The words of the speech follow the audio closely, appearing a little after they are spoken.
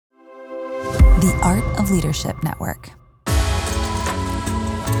The Art of Leadership Network.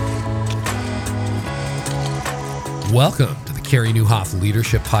 Welcome to the Carey Nieuwhof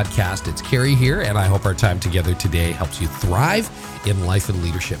Leadership Podcast. It's Carey here, and I hope our time together today helps you thrive in life and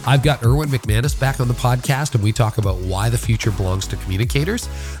leadership. I've got Erwin McManus back on the podcast, and we talk about why the future belongs to communicators,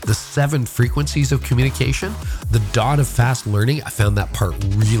 the 7 frequencies of communication, the dawn of fast learning. I found that part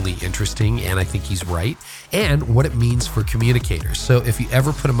really interesting, and I think he's right, and what it means for communicators. So if you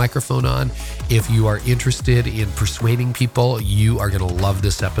ever put a microphone on, if you are interested in persuading people, you are going to love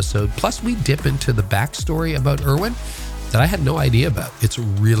this episode. Plus, we dip into the backstory about Erwin that I had no idea about. It's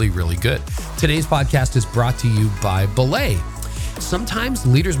really, really good. Today's podcast is brought to you by Belay. Sometimes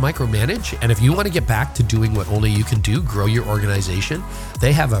leaders micromanage, and if you want to get back to doing what only you can do, grow your organization,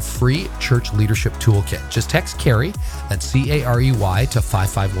 they have a free church leadership toolkit. Just text Carey, that's C-A-R-E-Y, to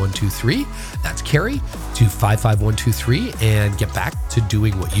 55123. That's Carey to 55123, and get back to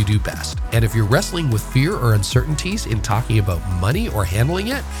doing what you do best. And if you're wrestling with fear or uncertainties in talking about money or handling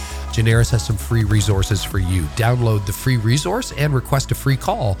it, Generis has some free resources for you. Download the free resource and request a free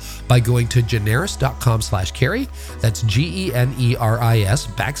call by going to generis.com/Carey. That's GENERIS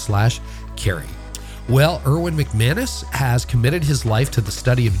 /Carey. Well, Erwin McManus has committed his life to the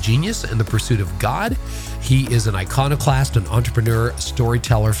study of genius and the pursuit of God. He is an iconoclast, an entrepreneur,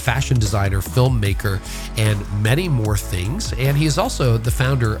 storyteller, fashion designer, filmmaker, and many more things. And he is also the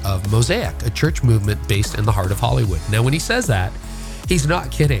founder of Mosaic, a church movement based in the heart of Hollywood. Now, when he says that, he's not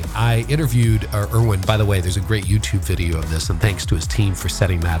kidding. I interviewed Erwin. By the way, there's a great YouTube video of this, and thanks to his team for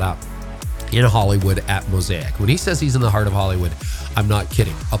setting that up, in Hollywood at Mosaic. When he says he's in the heart of Hollywood, I'm not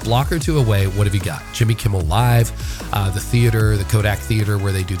kidding. A block or two away, what have you got? Jimmy Kimmel Live, the theater, the Kodak Theater,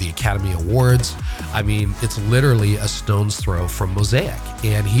 where they do the Academy Awards. I mean, it's literally a stone's throw from Mosaic.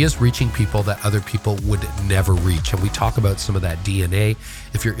 And he is reaching people that other people would never reach. And we talk about some of that DNA.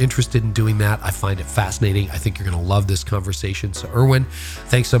 If you're interested in doing that, I find it fascinating. I think you're going to love this conversation. So Erwin,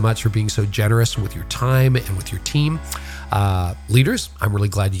 thanks so much for being so generous with your time and with your team. Leaders, I'm really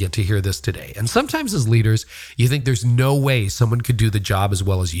glad you get to hear this today. And sometimes as leaders, you think there's no way someone could do the job as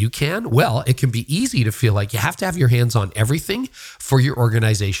well as you can. Well, it can be easy to feel like you have to have your hands on everything for your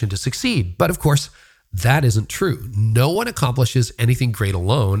organization to succeed. But of course, that isn't true. No one accomplishes anything great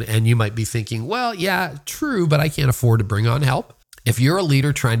alone. And you might be thinking, well, yeah, true, but I can't afford to bring on help. If you're a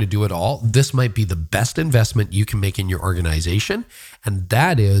leader trying to do it all, this might be the best investment you can make in your organization. And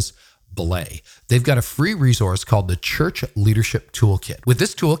that is Belay. They've got a free resource called the Church Leadership Toolkit. With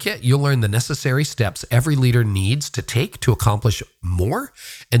this toolkit, you'll learn the necessary steps every leader needs to take to accomplish more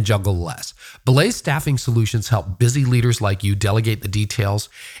and juggle less. Belay's staffing solutions help busy leaders like you delegate the details,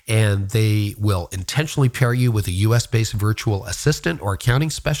 and they will intentionally pair you with a US-based virtual assistant or accounting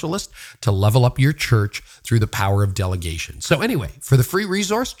specialist to level up your church through the power of delegation. So anyway, for the free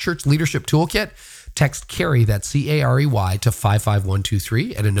resource, Church Leadership Toolkit, text Carey, that's C-A-R-E-Y, to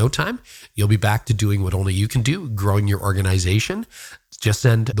 55123, and in no time, you'll be back to doing what only you can do, growing your organization. Just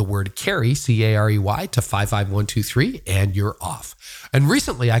send the word Carey, C-A-R-E-Y, to 55123, and you're off. And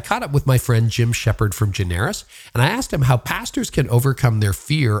recently, I caught up with my friend Jim Shepard from Generis, and I asked him how pastors can overcome their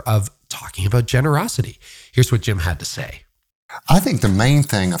fear of talking about generosity. Here's what Jim had to say. I think the main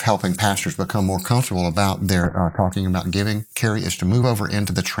thing of helping pastors become more comfortable about their talking about giving, Carey, is to move over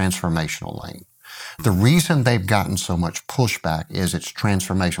into the transformational lane. The reason they've gotten so much pushback is it's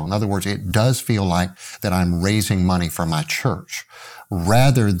transformational. In other words, it does feel like that I'm raising money for my church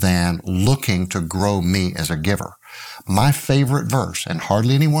rather than looking to grow me as a giver. My favorite verse, and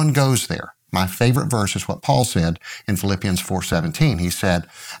hardly anyone goes there, my favorite verse is what Paul said in Philippians 4:17. He said,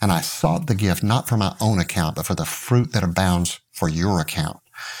 "And I sought the gift not for my own account, but for the fruit that abounds for your account."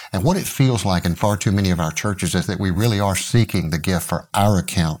 And what it feels like in far too many of our churches is that we really are seeking the gift for our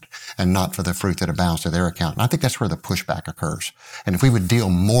account and not for the fruit that abounds to their account. And I think that's where the pushback occurs. And if we would deal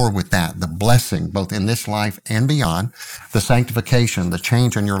more with that, the blessing, both in this life and beyond, the sanctification, the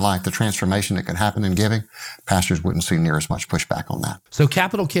change in your life, the transformation that could happen in giving, pastors wouldn't see near as much pushback on that. So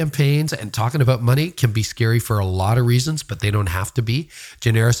capital campaigns and talking about money can be scary for a lot of reasons, but they don't have to be.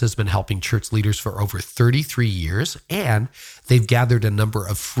 Generis has been helping church leaders for over 33 years, and they've gathered a number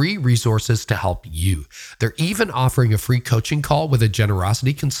of free resources to help you. They're even offering a free coaching call with a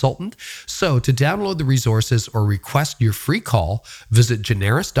generosity consultant. So to download the resources or request your free call, visit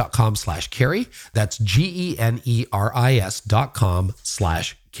generis.com/Carey. That's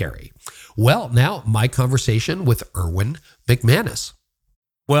GENERIS.com/Carey. Well, now my conversation with Erwin McManus.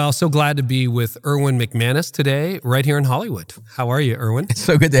 Well, so glad to be with Erwin McManus today, right here in Hollywood. How are you, Erwin? It's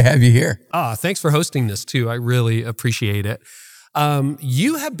so good to have you here. Thanks for hosting this too. I really appreciate it.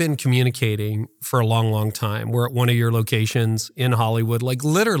 You have been communicating for a long, long time. We're at one of your locations in Hollywood, like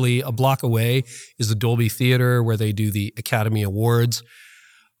literally a block away is the Dolby Theater where they do the Academy Awards.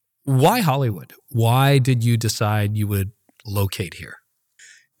 Why Hollywood? Why did you decide you would locate here?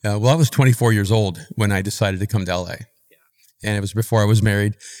 Well, I was 24 years old when I decided to come to LA. And it was before I was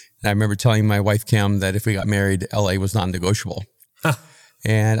married. And I remember telling my wife, Kim, that if we got married, LA was non-negotiable.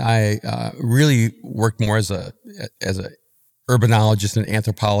 And I really worked more as a urbanologist and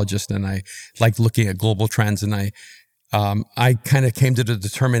anthropologist, and I liked looking at global trends. And I kind of came to the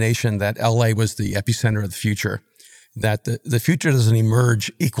determination that LA was the epicenter of the future, that the future doesn't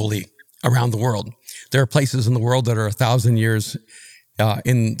emerge equally around the world. There are places in the world that are 1,000 years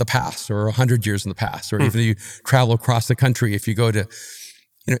in the past, or 100 years in the past, or even you travel across the country. If you go to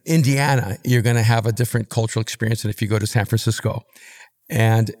Indiana, you're going to have a different cultural experience than if you go to San Francisco.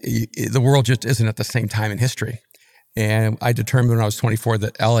 And the world just isn't at the same time in history. And I determined when I was 24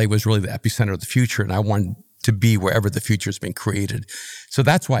 that LA was really the epicenter of the future, and I wanted to be wherever the future is being created. So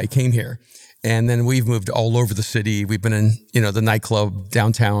that's why I came here. And then we've moved all over the city. We've been in, the nightclub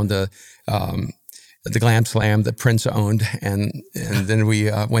downtown, the Glam Slam that Prince owned, and then we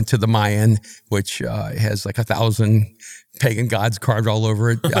went to the Mayan, which has like 1,000 pagan gods carved all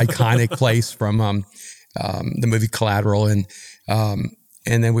over it. Iconic place from the movie Collateral,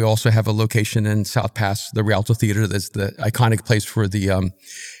 and then we also have a location in South Pass, the Rialto Theater. That's the iconic place for the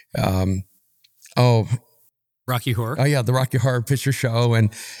Rocky Horror. Oh yeah, the Rocky Horror Picture Show.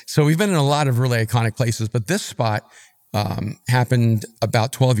 And so we've been in a lot of really iconic places, but this spot happened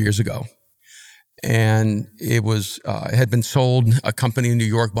about 12 years ago. And it had been sold. A company in New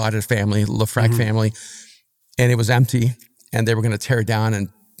York bought it, a family, LaFrac family, and it was empty, and they were going to tear it down and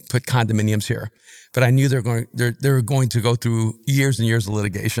put condominiums here. But I knew they were going to go through years and years of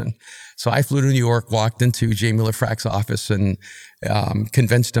litigation. So I flew to New York, walked into Jamie LaFrac's office, and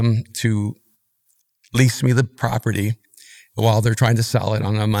convinced him to lease me the property while they're trying to sell it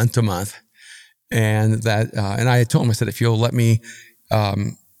on a month-to-month. And I told him, I said, if you'll let me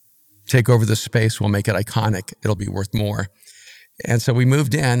take over the space, we'll make it iconic. It'll be worth more. And so we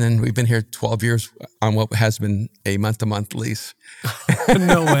moved in, and we've been here 12 years on what has been a month-to-month lease.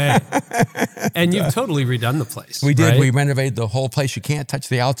 No way. And you've totally redone the place. We did. Right? We renovated the whole place. You can't touch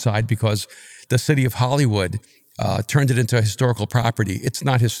the outside because the city of Hollywood turned it into a historical property. It's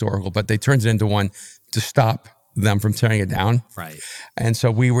not historical, but they turned it into one to stop them from tearing it down. Right. And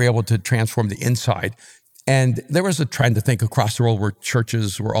so we were able to transform the inside. And there was a trend to think across the world where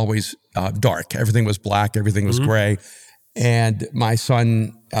churches were always dark. Everything was black. Everything was gray. And my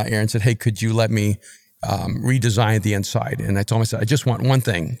son, Aaron, said, hey, could you let me redesign the inside? And I told him, I said, I just want one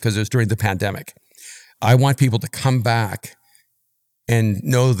thing, because it was during the pandemic. I want people to come back and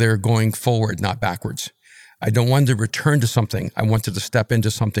know they're going forward, not backwards. I don't want to return to something. I wanted to step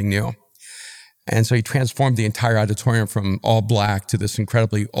into something new. And so he transformed the entire auditorium from all black to this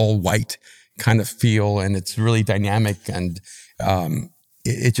incredibly all white kind of feel. And it's really dynamic, and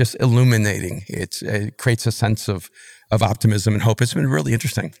it's just illuminating. It creates a sense of optimism and hope. It's been really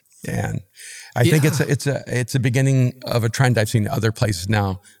interesting. And I think it's a beginning of a trend I've seen in other places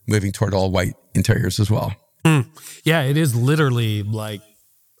now, moving toward all white interiors as well. Yeah, it is literally like,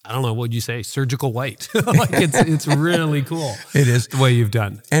 I don't know, what would you say? Surgical white. Like it's really cool. It is. The way you've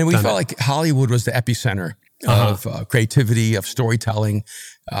done. And we felt like Hollywood was the epicenter of creativity, of storytelling,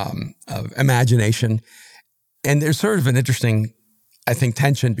 of imagination. And there's sort of an interesting, I think,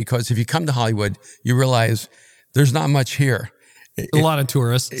 tension, because if you come to Hollywood, you realize there's not much here. A lot of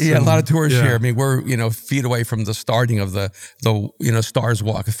tourists. Yeah, a lot of tourists here. I mean, we're, feet away from the starting of the Stars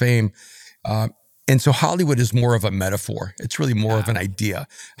Walk of Fame. And so Hollywood is more of a metaphor. It's really more of an idea.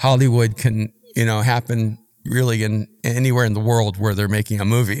 Hollywood can, happen really in anywhere in the world where they're making a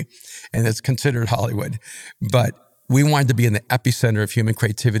movie, and it's considered Hollywood. But we wanted to be in the epicenter of human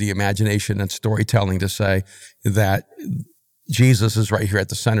creativity, imagination, and storytelling, to say that Jesus is right here at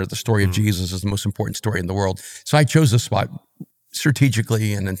the center. The story of Jesus is the most important story in the world. So I chose this spot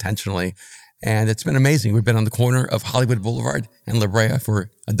strategically and intentionally. And it's been amazing. We've been on the corner of Hollywood Boulevard and La Brea for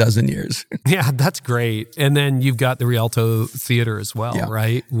a dozen years. Yeah, that's great. And then you've got the Rialto Theater as well,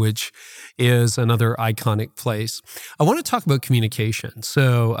 right? Which is another iconic place. I want to talk about communication.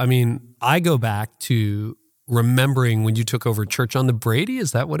 So, I mean, I go back to remembering when you took over Church on the Brady.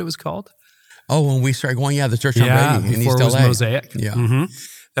 Is that what it was called? Oh, when we started going, the Church on Brady in East LA. Before it was Mosaic. Yeah.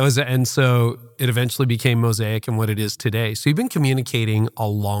 That was, and so it eventually became Mosaic and what it is today. So you've been communicating a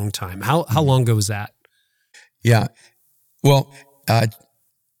long time. How long ago was that? Yeah. Well, I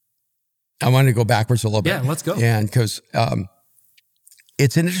want to go backwards a little bit. Yeah, let's go. And because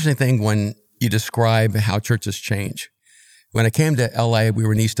it's an interesting thing when you describe how churches change. when I came to LA, we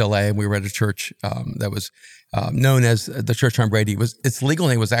were in East LA, and we were at a church that was known as the Church on Brady. Its legal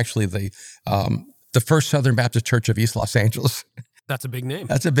name was actually the First Southern Baptist Church of East Los Angeles. That's a big name.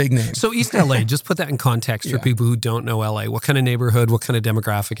 That's a big name. So East LA, just put that in context for people who don't know LA. What kind of neighborhood, what kind of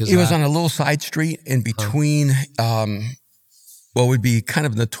demographic is that? It was on a little side street in between what would be kind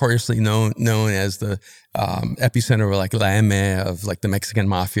of notoriously known as the epicenter of like La M, of like the Mexican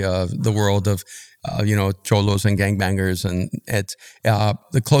mafia, of the world of, cholos and gangbangers. And it's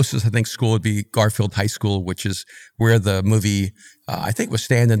the closest, I think, school would be Garfield High School, which is where the movie, I think was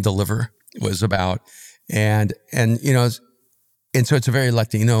Stand and Deliver was about. And so it's a very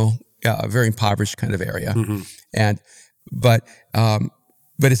Latino, very impoverished kind of area. Mm-hmm. But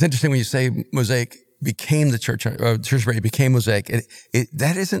it's interesting when you say Mosaic became the church, Church Brady became Mosaic.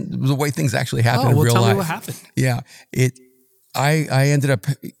 That isn't the way things actually happen in real life. Tell me what happened. Yeah. I ended up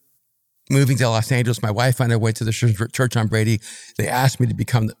moving to Los Angeles. My wife and I went to the church on Brady. They asked me to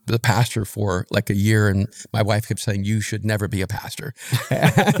become the pastor for like a year, and my wife kept saying, "You should never be a pastor."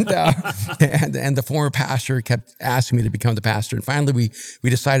 and the former pastor kept asking me to become the pastor. And finally, we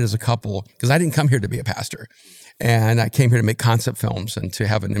decided as a couple, because I didn't come here to be a pastor, and I came here to make concept films and to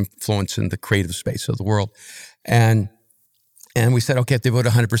have an influence in the creative space of the world. And we said, okay, if they vote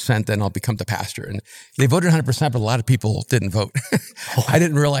 100%, then I'll become the pastor. And they voted 100%, but a lot of people didn't vote. I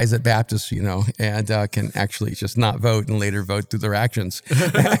didn't realize that Baptists, can actually just not vote and later vote through their actions.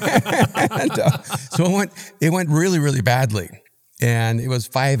 So it went really, really badly. And it was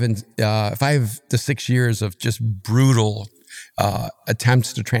 5 to 6 years of just brutal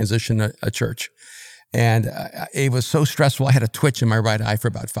attempts to transition a church. And it was so stressful. I had a twitch in my right eye for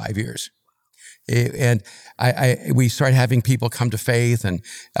about 5 years. We started having people come to faith, and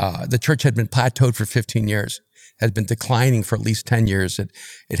the church had been plateaued for 15 years, had been declining for at least 10 years. It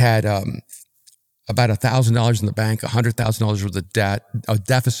had about $1,000 in the bank, $100,000 worth of debt, a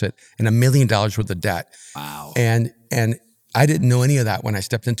deficit, and $1 million worth of debt. Wow! And I didn't know any of that when I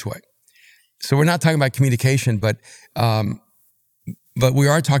stepped into it. So we're not talking about communication, but we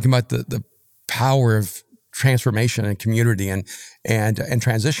are talking about the power of transformation and community and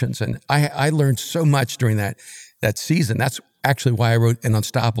transitions. And I learned so much during that season. That's actually why I wrote An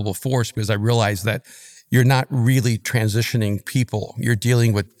Unstoppable Force, because I realized that you're not really transitioning people. You're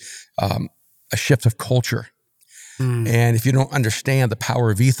dealing with a shift of culture. And if you don't understand the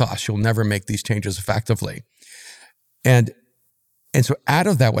power of ethos, you'll never make these changes effectively. And so out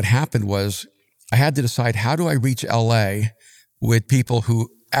of that, what happened was I had to decide, how do I reach LA with people who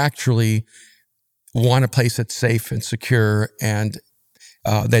actually want a place that's safe and secure and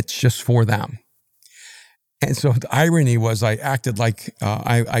that's just for them. And so the irony was I acted like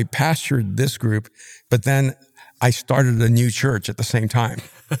I pastored this group, but then I started a new church at the same time.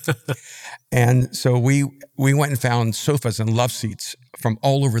 And so we went and found sofas and love seats from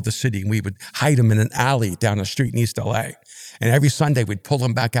all over the city, and we would hide them in an alley down the street in East LA. And every Sunday we'd pull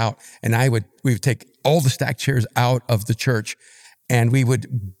them back out, and we would take all the stacked chairs out of the church, and we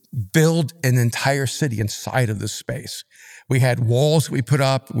would build an entire city inside of this space. We had walls we put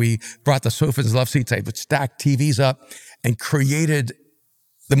up. We brought the sofas and love seats. I would stack TVs up and created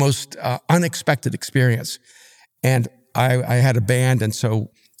the most unexpected experience. And I had a band, and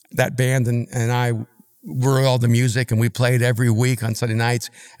so that band and I wrote all the music, and we played every week on Sunday nights,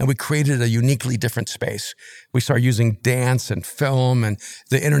 and we created a uniquely different space. We started using dance and film, and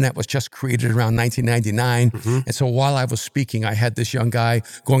the internet was just created around 1999. Mm-hmm. And so while I was speaking, I had this young guy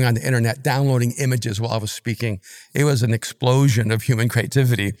going on the internet, downloading images while I was speaking. It was an explosion of human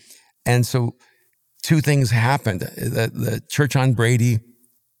creativity. And so two things happened. The church on Brady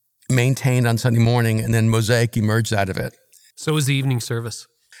maintained on Sunday morning, and then Mosaic emerged out of it. So was the evening service.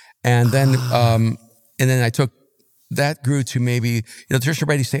 And then I took, that grew to maybe, the Church of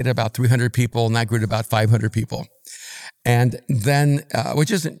Brady stayed at about 300 people, and that grew to about 500 people. And then,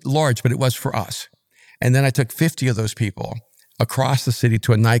 which isn't large, but it was for us. And then I took 50 of those people across the city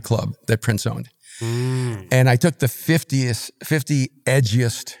to a nightclub that Prince owned. And I took the 50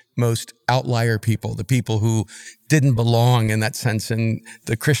 edgiest, most outlier people, the people who didn't belong in that sense in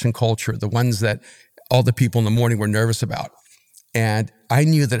the Christian culture, the ones that all the people in the morning were nervous about. And I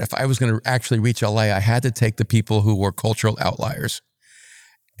knew that if I was going to actually reach LA, I had to take the people who were cultural outliers.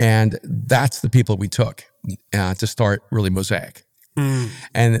 And that's the people we took to start really Mosaic.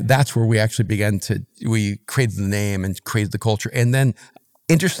 And that's where we actually we created the name and created the culture. And then,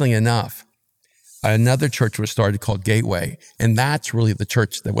 interestingly enough, another church was started called Gateway. And that's really the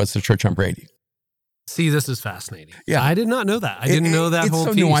church that was the church on Brady. See, this is fascinating. Yeah. I did not know that. I didn't know that whole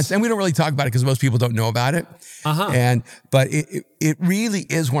piece. It's so nuanced, and we don't really talk about it because most people don't know about it. But it really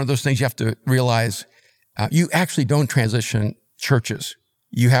is one of those things you have to realize. You actually don't transition churches.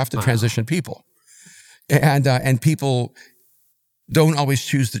 You have to transition people. And people don't always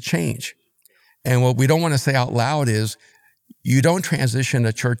choose to change. And what we don't want to say out loud is you don't transition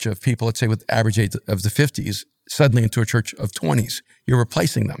a church of people, let's say with average age of the 50s, suddenly into a church of 20s. You're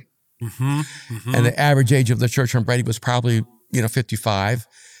replacing them. And the average age of the church on Brady was probably, 55.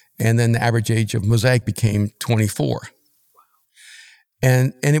 And then the average age of Mosaic became 24.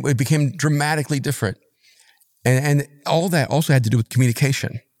 And it became dramatically different. And all that also had to do with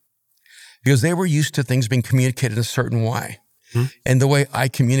communication, because they were used to things being communicated a certain way. And the way I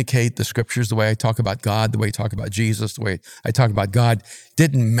communicate the scriptures, the way I talk about God, the way I talk about Jesus, the way I talk about God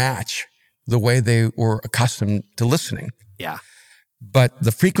didn't match the way they were accustomed to listening. Yeah. But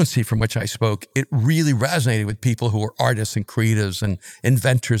the frequency from which I spoke, it really resonated with people who were artists and creatives and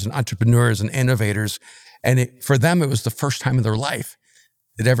inventors and entrepreneurs and innovators. And for them, it was the first time in their life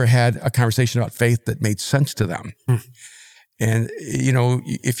they'd ever had a conversation about faith that made sense to them. And,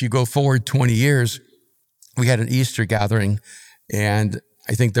 if you go forward 20 years, we had an Easter gathering, and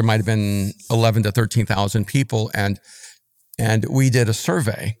I think there might have been 11 to 13,000 people. And we did a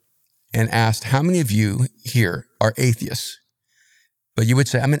survey and asked, how many of you here are atheists? But you would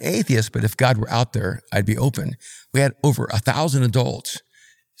say, I'm an atheist, but if God were out there, I'd be open. We had over 1,000 adults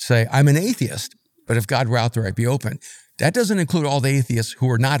say, I'm an atheist, but if God were out there, I'd be open. That doesn't include all the atheists who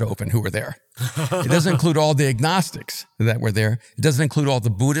were not open, who were there. It doesn't include all the agnostics that were there. It doesn't include all the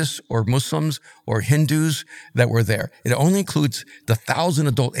Buddhists or Muslims or Hindus that were there. It only includes the 1,000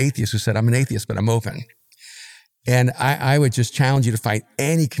 adult atheists who said, I'm an atheist, but I'm open. And I would just challenge you to find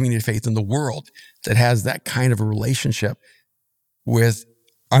any community of faith in the world that has that kind of a relationship with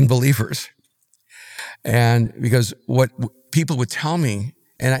unbelievers. And because what people would tell me,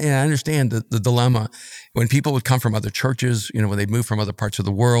 and I understand the dilemma, when people would come from other churches, when they'd move from other parts of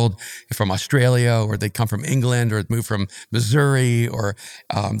the world, from Australia, or they'd come from England, or move from Missouri, or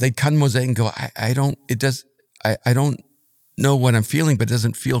they'd come to Mosaic and go, I don't know what I'm feeling, but it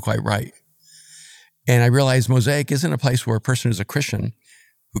doesn't feel quite right. And I realized Mosaic isn't a place where a person who's a Christian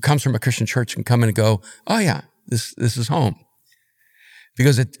who comes from a Christian church can come in and go, oh yeah, this is home.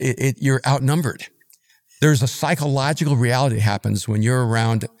 Because you're outnumbered. There's a psychological reality that happens when you're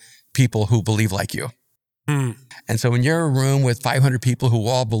around people who believe like you. And so when you're in a room with 500 people who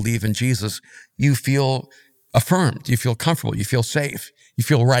all believe in Jesus, you feel affirmed, you feel comfortable, you feel safe, you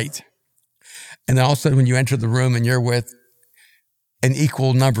feel right. And then all of a sudden when you enter the room and you're with an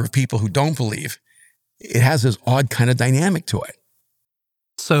equal number of people who don't believe, it has this odd kind of dynamic to it.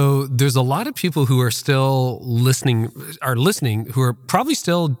 So there's a lot of people who are still listening, who are probably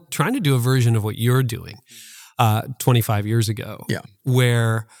still trying to do a version of what you're doing 25 years ago. Yeah.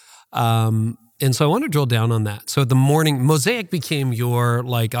 Where, and so I want to drill down on that. So the morning, Mosaic became your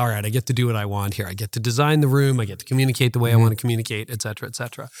all right, I get to do what I want here. I get to design the room. I get to communicate the way I want to communicate, et cetera, et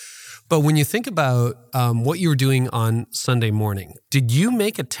cetera. But when you think about what you were doing on Sunday morning, did you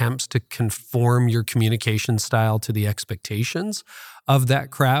make attempts to conform your communication style to the expectations of that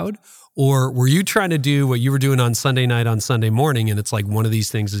crowd? Or were you trying to do what you were doing on Sunday night on Sunday morning, and it's like one of these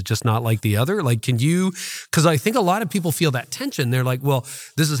things is just not like the other? Because I think a lot of people feel that tension. They're like, well,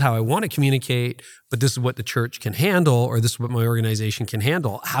 this is how I want to communicate, but this is what the church can handle, or this is what my organization can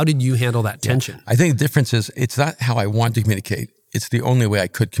handle. How did you handle that tension? Yeah. I think the difference is it's not how I want to communicate. It's the only way I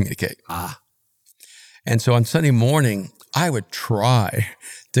could communicate. And so on Sunday morning, I would try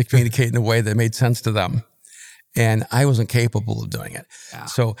to communicate in a way that made sense to them. And I wasn't capable of doing it. Yeah.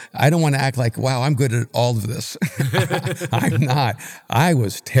 So I don't want to act like, wow, I'm good at all of this. I'm not. I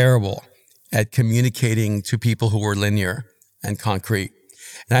was terrible at communicating to people who were linear and concrete.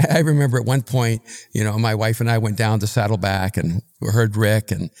 And I remember at one point, my wife and I went down to Saddleback and we heard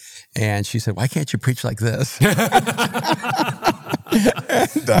Rick, and she said, why can't you preach like this?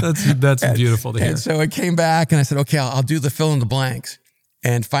 That's beautiful to hear. And so I came back and I said, okay, I'll do the fill in the blanks.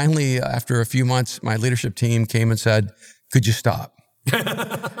 And finally, after a few months, my leadership team came and said, could you stop?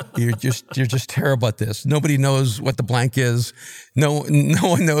 You're just terrible at this. Nobody knows what the blank is. No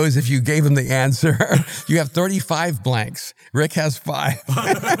one knows if you gave them the answer. You have 35 blanks. Rick has 5.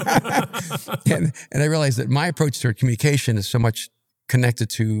 and I realized that my approach to communication is so much connected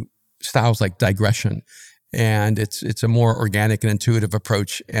to styles like digression. And it's a more organic and intuitive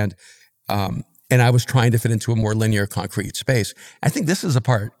approach. And I was trying to fit into a more linear, concrete space. I think this is a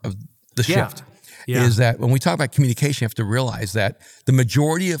part of the shift. Yeah. Is that when we talk about communication, you have to realize that the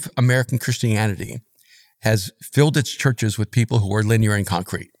majority of American Christianity has filled its churches with people who are linear and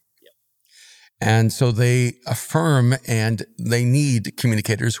concrete. Yep. And so they affirm and they need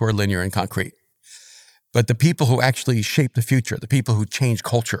communicators who are linear and concrete. But the people who actually shape the future, the people who change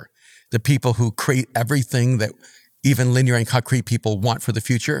culture, The people who create everything that even linear and concrete people want for the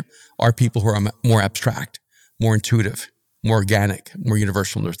future are people who are more abstract, more intuitive, more organic, more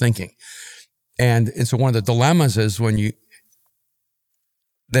universal in their thinking. And so one of the dilemmas is when you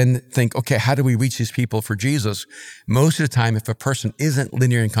then think, okay, how do we reach these people for Jesus? Most of the time, if a person isn't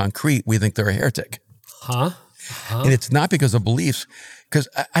linear and concrete, we think they're a heretic. And it's not because of beliefs. Because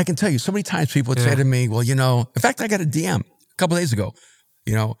I can tell you, so many times people would say to me, well, in fact, I got a DM a couple of days ago.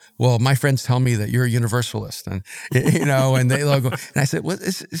 Well, my friends tell me that you're a universalist, and and they go. And I said, well,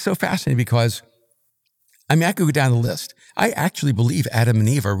 it's so fascinating because, I could go down the list. I actually believe Adam and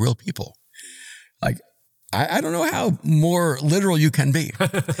Eve are real people. Like, I don't know how more literal you can be,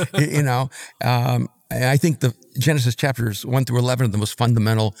 And I think the Genesis chapters 1 through 11 are the most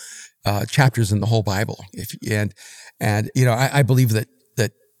fundamental chapters in the whole Bible. I believe that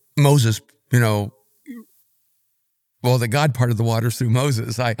Moses, the God part of the waters through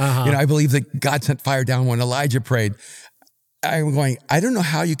Moses. I believe that God sent fire down when Elijah prayed. I'm going, I don't know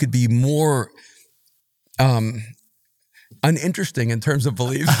how you could be more uninteresting in terms of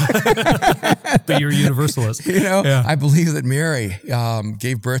beliefs. But you're a universalist. I believe that Mary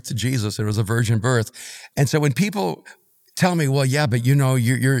gave birth to Jesus. It was a virgin birth. And so when people tell me, well, yeah, but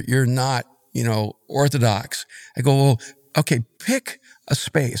you're not, Orthodox. I go, well, okay, pick a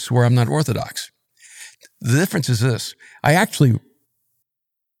space where I'm not Orthodox. The difference is this. I actually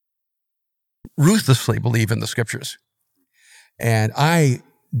ruthlessly believe in the scriptures. And I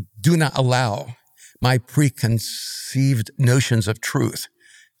do not allow my preconceived notions of truth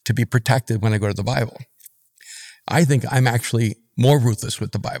to be protected when I go to the Bible. I think I'm actually more ruthless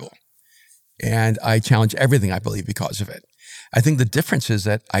with the Bible. And I challenge everything I believe because of it. I think the difference is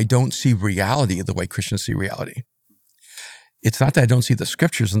that I don't see reality the way Christians see reality. It's not that I don't see the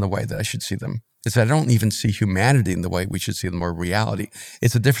scriptures in the way that I should see them. It's that I don't even see humanity in the way we should see them, or reality.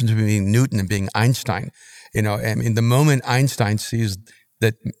 It's the difference between being Newton and being Einstein. The moment Einstein sees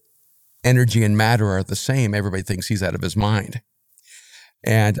that energy and matter are the same, everybody thinks he's out of his mind.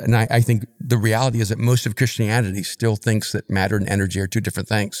 And I think the reality is that most of Christianity still thinks that matter and energy are two different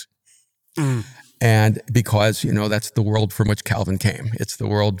things. And because, that's the world from which Calvin came. It's the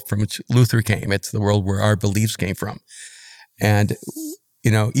world from which Luther came. It's the world where our beliefs came from. And,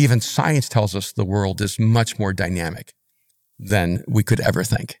 even science tells us the world is much more dynamic than we could ever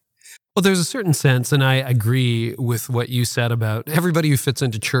think. Well, there's a certain sense, and I agree with what you said about everybody who fits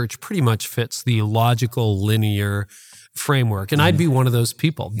into church pretty much fits the logical, linear framework. And I'd be one of those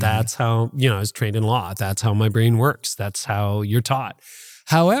people. That's how, I was trained in law. That's how my brain works. That's how you're taught.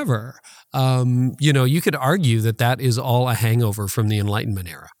 However, you could argue that is all a hangover from the Enlightenment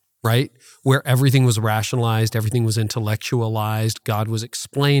era, right? Where everything was rationalized, everything was intellectualized, God was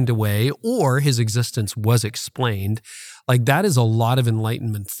explained away, or his existence was explained. Like, that is a lot of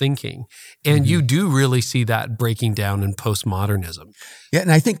Enlightenment thinking. And you do really see that breaking down in postmodernism. Yeah,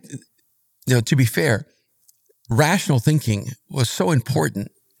 and I think, to be fair, rational thinking was so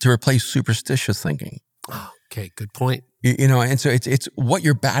important to replace superstitious thinking. Oh, okay, good point. And so it's what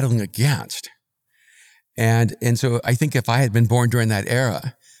you're battling against. And so I think if I had been born during that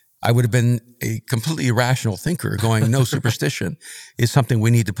era, I would have been a completely irrational thinker going, no, superstition is something we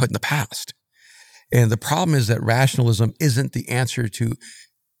need to put in the past. And the problem is that rationalism isn't the answer to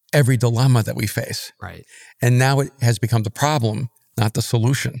every dilemma that we face. Right. And now it has become the problem, not the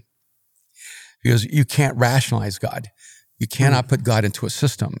solution. Because you can't rationalize God. You cannot put God into a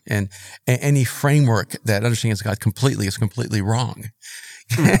system. And any framework that understands God completely is completely wrong.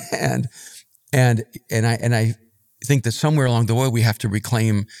 And I think that somewhere along the way, we have to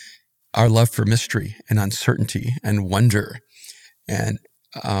reclaim our love for mystery and uncertainty and wonder and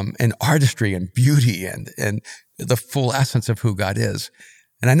artistry and beauty and the full essence of who God is.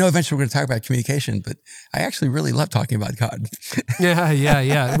 And I know eventually we're going to talk about communication, but I actually really love talking about God.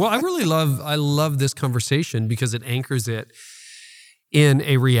 Yeah. Well, I love this conversation because it anchors it in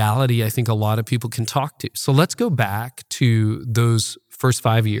a reality I think a lot of people can talk to. So let's go back to those first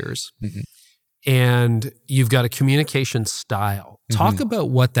 5 years. And you've got a communication style. Talk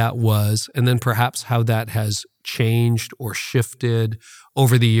about what that was, and then perhaps how that has changed or shifted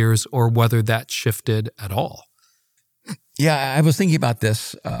over the years, or whether that shifted at all. Yeah, I was thinking about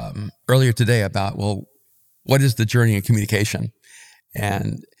this earlier today about, what is the journey in communication?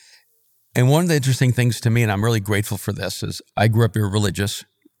 And one of the interesting things to me, and I'm really grateful for this, is I grew up religious.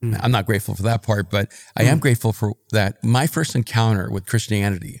 I'm not grateful for that part, but I am grateful for that. My first encounter with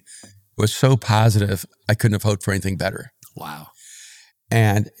Christianity was so positive, I couldn't have hoped for anything better. Wow.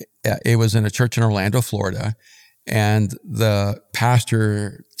 And it was in a church in Orlando, Florida. And the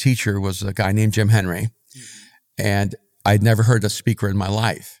pastor teacher was a guy named Jim Henry. And I'd never heard a speaker in my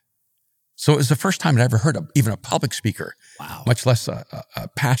life So it was the first time I ever heard even a public speaker, Wow. much less a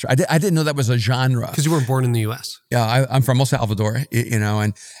pastor. I didn't know that was a genre. Because you weren't born in the U.S. Yeah, I'm from El Salvador,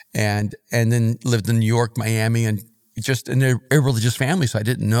 and then lived in New York, Miami, and just in a religious family. So I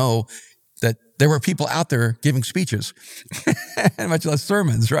didn't know that there were people out there giving speeches, and much less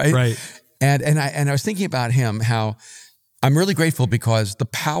sermons, right? Right. And I was thinking about him, how I'm really grateful because the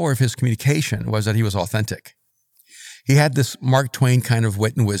power of his communication was that he was authentic. He had this Mark Twain kind of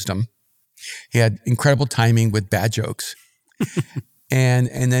wit and wisdom. He had incredible timing with bad jokes.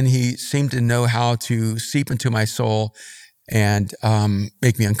 and then he seemed to know how to seep into my soul and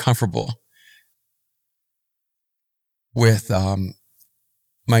make me uncomfortable with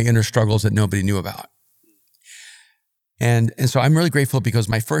my inner struggles that nobody knew about. And so I'm really grateful because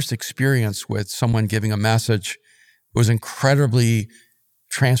my first experience with someone giving a message was incredibly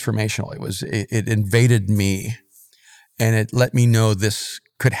transformational. It invaded me, and it let me know this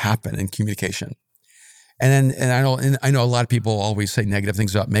could happen in communication. And I know a lot of people always say negative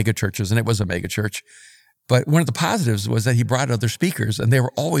things about mega churches, and it was a mega church. But one of the positives was that he brought other speakers, and they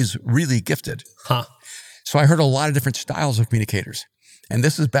were always really gifted. Huh. So I heard a lot of different styles of communicators. And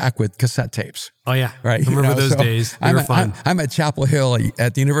this is back with cassette tapes. Oh, yeah. Right. I remember those days. They were fun. I'm at Chapel Hill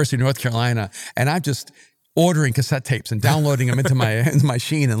at the University of North Carolina, and I'm just ordering cassette tapes and downloading them into my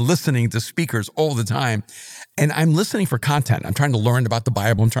machine and listening to speakers all the time. And I'm listening for content. I'm trying to learn about the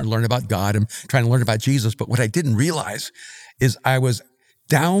Bible. I'm trying to learn about God. I'm trying to learn about Jesus. But what I didn't realize is I was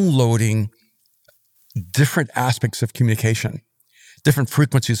downloading different aspects of communication, different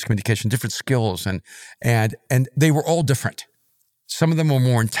frequencies of communication, different skills, and they were all different. Some of them were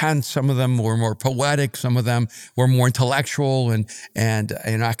more intense. Some of them were more poetic. Some of them were more intellectual and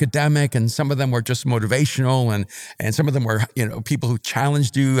academic. And some of them were just motivational. And some of them were, people who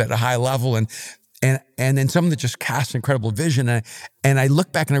challenged you at a high level. And then some that just cast incredible vision. And I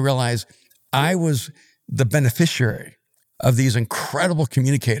look back and I realize I was the beneficiary of these incredible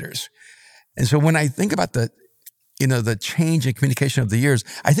communicators. And so when I think about the change in communication of the years,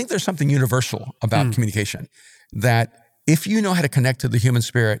 I think there's something universal about communication, that if you know how to connect to the human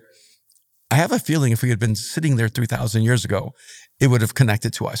spirit, I have a feeling if we had been sitting there 3,000 years ago, it would have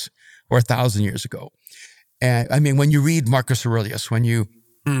connected to us, or 1,000 years ago. And I mean, when you read Marcus Aurelius, when you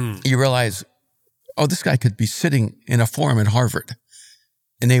realize, oh, this guy could be sitting in a forum at Harvard,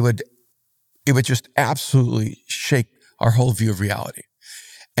 and it would just absolutely shake our whole view of reality.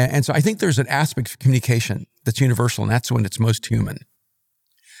 And so I think there's an aspect of communication that's universal, and that's when it's most human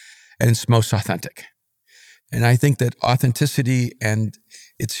and it's most authentic. And I think that authenticity and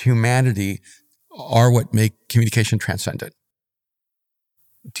its humanity are what make communication transcendent.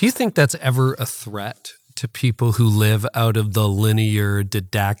 Do you think that's ever a threat to people who live out of the linear,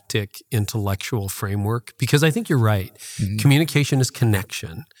 didactic, intellectual framework? Because I think you're right. Mm-hmm. Communication is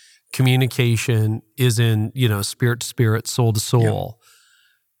connection. Communication is in, spirit to spirit, soul to soul. Yeah.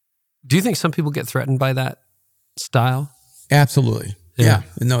 Do you think some people get threatened by that style? Absolutely. Yeah.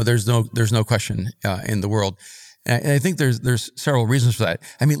 No, there's no question in the world. And I think there's several reasons for that.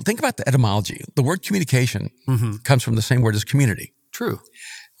 I mean, think about the etymology. The word communication comes from the same word as community. True.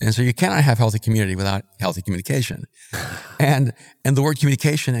 And so you cannot have healthy community without healthy communication. And the word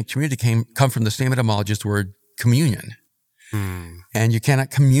communication and community come from the same etymology as the word communion. And you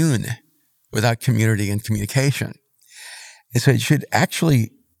cannot commune without community and communication. And so it should actually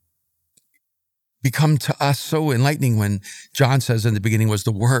become to us so enlightening when John says in the beginning was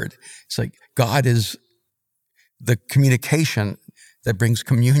the Word. It's like God is the communication that brings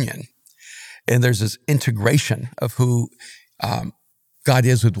communion. And there's this integration of who God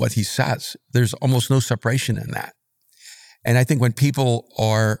is with what he says. There's almost no separation in that. And I think when people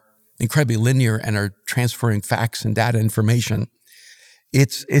are incredibly linear and are transferring facts and data information,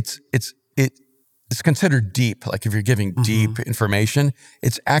 it's considered deep. Like if you're giving deep information,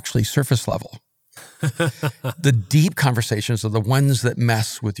 it's actually surface level. The deep conversations are the ones that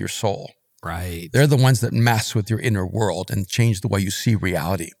mess with your soul. Right. They're the ones that mess with your inner world and change the way you see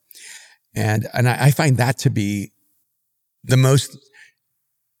reality. And I find that to be the most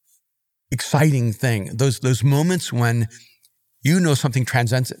exciting thing. Those moments when something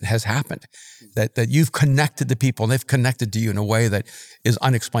transcendent has happened, that you've connected to people and they've connected to you in a way that is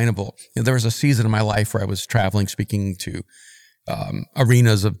unexplainable. There was a season in my life where I was traveling, speaking to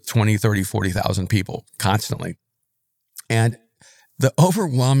arenas of 20, 30, 40,000 people constantly. And the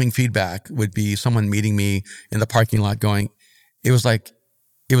overwhelming feedback would be someone meeting me in the parking lot going, it was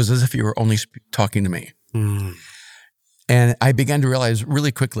as if you were only talking to me. And I began to realize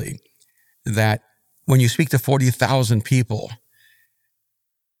really quickly that when you speak to 40,000 people,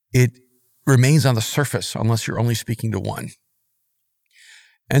 it remains on the surface unless you're only speaking to one.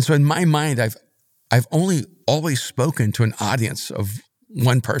 And so in my mind, I've only always spoken to an audience of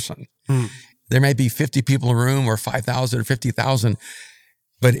one person. There may be 50 people in a room or 5,000 or 50,000.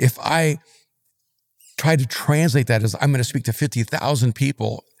 But if I try to translate that as I'm going to speak to 50,000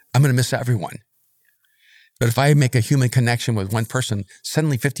 people, I'm going to miss everyone. But if I make a human connection with one person,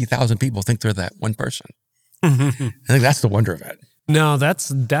 suddenly 50,000 people think they're that one person. I think that's the wonder of it. No,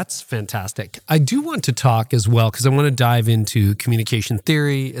 that's fantastic. I do want to talk as well, because I want to dive into communication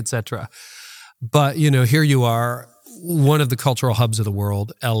theory, et cetera. But, here you are, one of the cultural hubs of the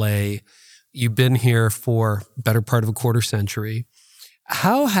world, LA. You've been here for better part of a quarter century.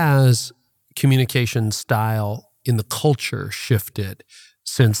 How has communication style in the culture shifted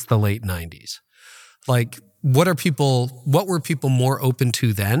since the late 90s? Like, what were people more open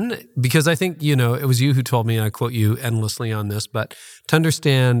to then? Because I think, it was you who told me, and I quote you endlessly on this, but to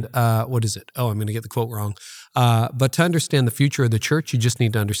understand, what is it? Oh, I'm going to get the quote wrong. But to understand the future of the church, you just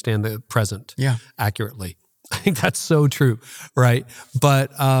need to understand the present accurately. I think that's so true, right?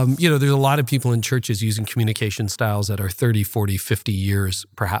 But, there's a lot of people in churches using communication styles that are 30, 40, 50 years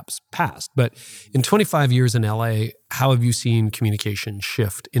perhaps past. But in 25 years in LA, how have you seen communication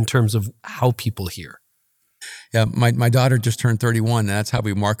shift in terms of how people hear? Yeah, my daughter just turned 31, and that's how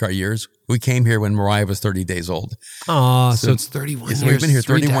we mark our years. We came here when Mariah was 30 days old. Oh, so it's 31 years. We've been here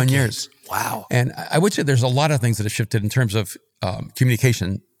 31 years. Wow. And I would say there's a lot of things that have shifted in terms of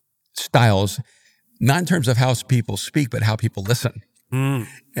communication styles, not in terms of how people speak, but how people listen,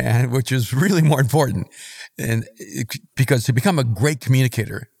 and which is really more important. And because to become a great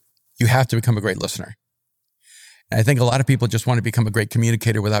communicator, you have to become a great listener. And I think a lot of people just want to become a great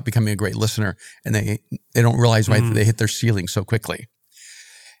communicator without becoming a great listener, and they don't realize why they hit their ceiling so quickly.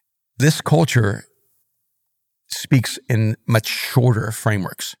 This culture speaks in much shorter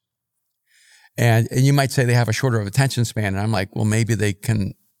frameworks. And you might say they have a shorter of attention span, and I'm like, well, maybe they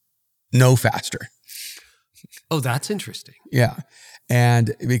can know faster. Oh, that's interesting. Yeah.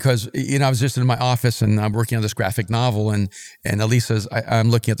 And because, I was just in my office and I'm working on this graphic novel, and Elisa's, I'm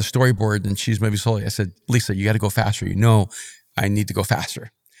looking at the storyboard and she's maybe slowly. I said, Lisa, you got to go faster. I need to go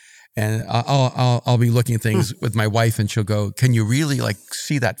faster. And I'll be looking at things with my wife, and she'll go, can you really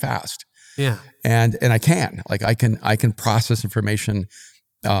see that fast? Yeah. And I can, I can process information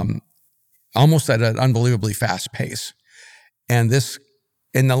almost at an unbelievably fast pace. And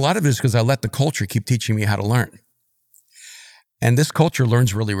a lot of it is because I let the culture keep teaching me how to learn. And this culture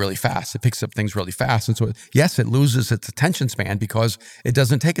learns really, really fast. It picks up things really fast. And so, yes, it loses its attention span because it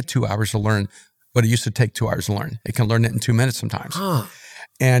doesn't take it 2 hours to learn what it used to take 2 hours to learn. It can learn it in 2 minutes sometimes.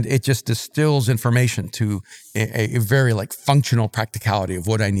 And it just distills information to a very functional practicality of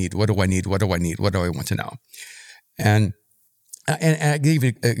what I need, what do I need, what do I need, what do I want to know. And I give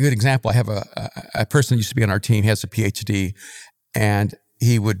you a good example. I have a person who used to be on our team. He has a PhD, and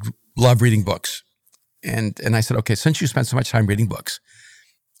he would love reading books. And I said, okay, since you spend so much time reading books,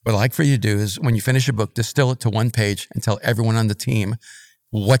 what I'd like for you to do is when you finish a book, distill it to one page and tell everyone on the team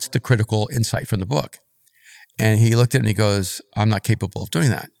what's the critical insight from the book. And he looked at it and he goes, I'm not capable of doing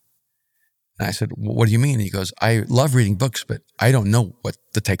that. And I said, well, what do you mean? And he goes, I love reading books, but I don't know what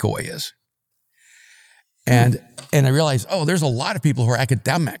the takeaway is. And I realized, there's a lot of people who are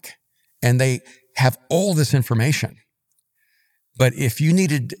academic and they have all this information. But if you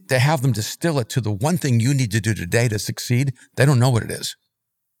needed to have them distill it to the one thing you need to do today to succeed, they don't know what it is.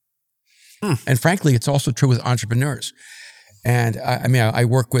 And frankly, it's also true with entrepreneurs. And I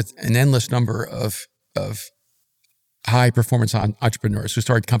work with an endless number of high performance entrepreneurs who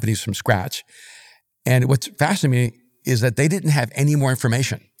started companies from scratch. And what's fascinating is that they didn't have any more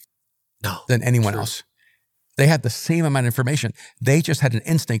information than anyone else. They had the same amount of information. They just had an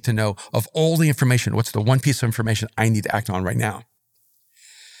instinct to know of all the information, what's the one piece of information I need to act on right now.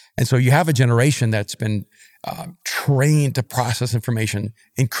 And so you have a generation that's been trained to process information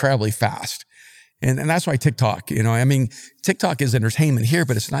incredibly fast. And that's why TikTok, TikTok is entertainment here,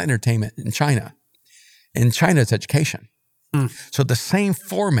 but it's not entertainment in China. In China, it's education. So the same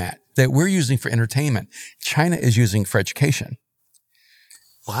format that we're using for entertainment, China is using for education.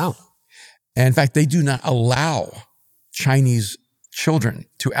 Wow. And in fact, they do not allow Chinese children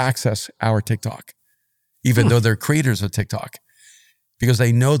to access our TikTok, even though they're creators of TikTok, because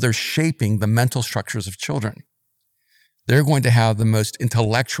they know they're shaping the mental structures of children. They're going to have the most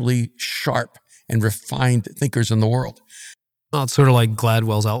intellectually sharp and refined thinkers in the world. Well, it's sort of like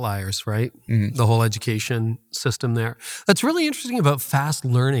Gladwell's Outliers, right? The whole education system there. That's really interesting about fast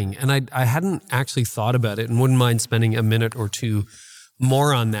learning. And I hadn't actually thought about it and wouldn't mind spending a minute or two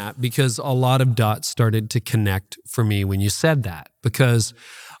more on that, because a lot of dots started to connect for me when you said that, because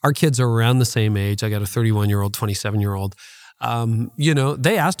our kids are around the same age. I got a 31-year-old, 27-year-old.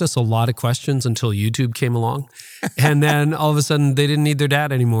 They asked us a lot of questions until YouTube came along. And then all of a sudden they didn't need their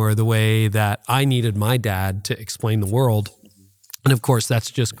dad anymore the way that I needed my dad to explain the world. And of course,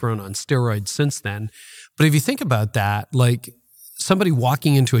 that's just grown on steroids since then. But if you think about that, like somebody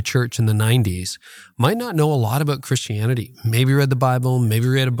walking into a church in the 90s might not know a lot about Christianity. Maybe read the Bible, maybe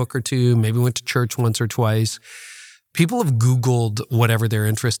read a book or two, maybe went to church once or twice. People have Googled whatever they're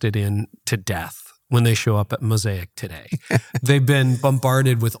interested in to death when they show up at Mosaic today. They've been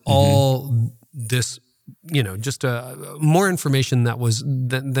bombarded with all this, just more information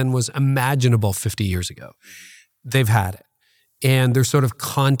than was imaginable 50 years ago. They've had it. And they're sort of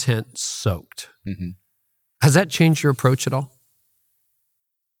content soaked. Has that changed your approach at all?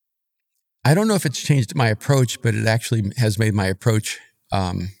 I don't know if it's changed my approach, but it actually has made my approach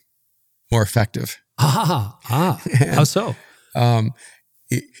more effective. How so?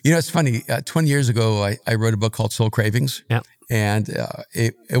 It's funny. 20 years ago, I wrote a book called Soul Cravings, and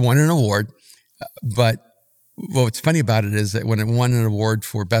it won an award. But what's funny about it is that when it won an award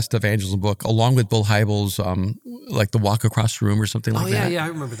for Best Evangelism Book, along with Bill Hybels' like The Walk Across the Room or something like that. Yeah, I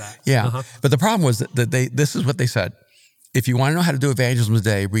remember that. Yeah, but the problem was that this is what they said. If you want to know how to do evangelism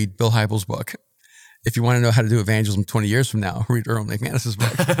today, read Bill Hybels' book. If you want to know how to do evangelism 20 years from now, read Erwin McManus'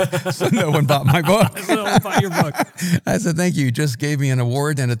 book. So no one bought my book. No one bought your book. I said, thank you. You just gave me an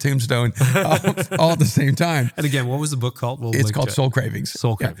award and a tombstone all at the same time. And again, what was the book called? It's called Soul Cravings.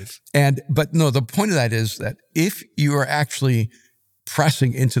 Soul Cravings. Yeah. But no, the point of that is that if you are actually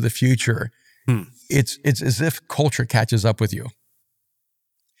pressing into the future, it's as if culture catches up with you.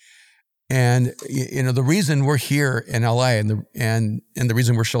 And the reason we're here in LA and the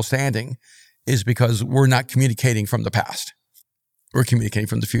reason we're still standing is because we're not communicating from the past. We're communicating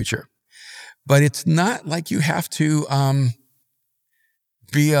from the future. But it's not like you have to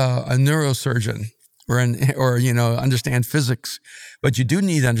be a neurosurgeon or understand physics. What you do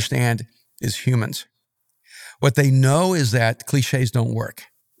need to understand is humans. What they know is that cliches don't work.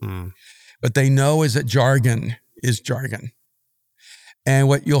 What they know is that jargon is jargon. And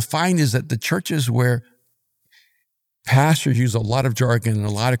what you'll find is that the churches where pastors use a lot of jargon and a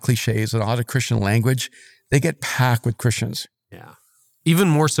lot of cliches and a lot of Christian language, they get packed with Christians. Yeah. Even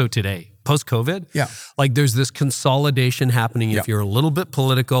more so today, post-COVID. Yeah. Like there's this consolidation happening if you're a little bit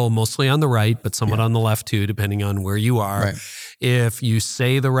political, mostly on the right, but somewhat on the left too, depending on where you are. Right. If you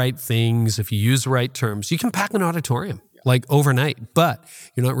say the right things, if you use the right terms, you can pack an auditorium like overnight, but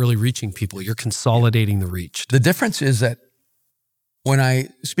you're not really reaching people. You're consolidating the reach. The difference is that when I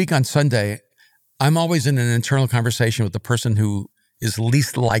speak on Sunday, I'm always in an internal conversation with the person who is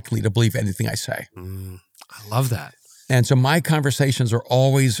least likely to believe anything I say. I love that. And so my conversations are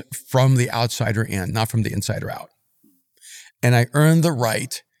always from the outsider in, not from the insider out. And I earn the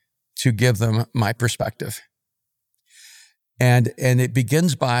right to give them my perspective. And it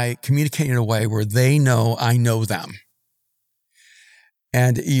begins by communicating in a way where they know I know them.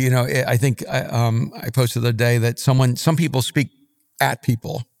 And, I think I posted the other day that some people speak at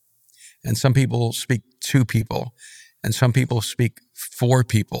people, and some people speak to people, and some people speak for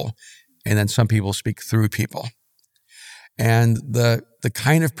people, and then some people speak through people. And the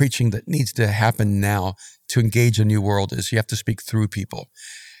kind of preaching that needs to happen now to engage a new world is you have to speak through people.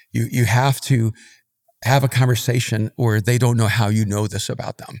 You have to have a conversation where they don't know how you know this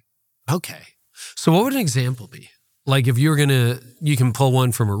about them. Okay. So what would an example be? Like if you can pull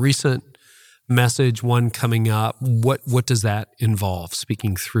one from a recent message, one coming up, what does that involve,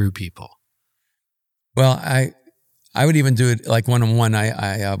 speaking through people? Well, I would even do it like one-on-one.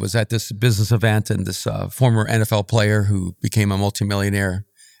 I was at this business event, and this former NFL player who became a multimillionaire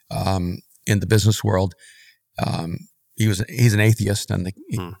in the business world, he's an atheist, and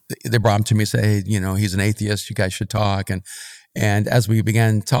they brought him to me and said, hey, he's an atheist, you guys should talk. And as we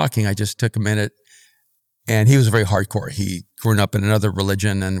began talking, I just took a minute, and he was very hardcore. He grew up in another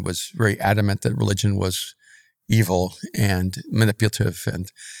religion and was very adamant that religion was evil and manipulative.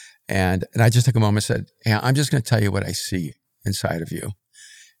 And I just took a moment and said, hey, I'm just going to tell you what I see inside of you.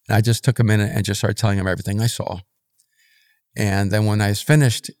 And I just took a minute and just started telling him everything I saw. And then when I was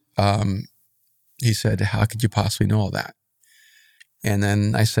finished, he said, how could you possibly know all that? And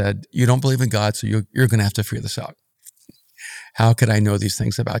then I said, you don't believe in God, so you're going to have to figure this out. How could I know these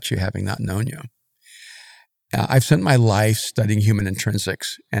things about you having not known you? I've spent my life studying human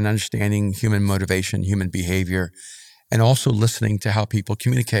intrinsics and understanding human motivation, human behavior, and also listening to how people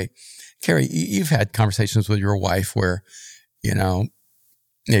communicate. Carrie, you've had conversations with your wife where,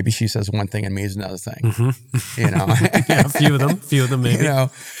 maybe she says one thing and means another thing. Mm-hmm. You know, yeah, a few of them maybe. You know,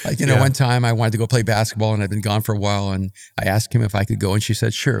 like, one time I wanted to go play basketball and I'd been gone for a while, and I asked him if I could go, and she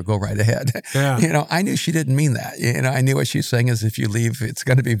said, "Sure, go right ahead." Yeah. I knew she didn't mean that. I knew what she's saying is, if you leave, it's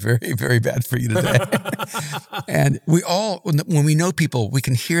going to be very, very bad for you today. And we all, when we know people, we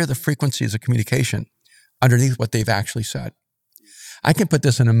can hear the frequencies of communication underneath what they've actually said. I can put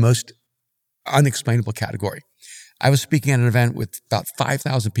this in a most unexplainable category. I was speaking at an event with about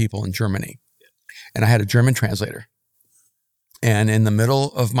 5,000 people in Germany, and I had a German translator. And in the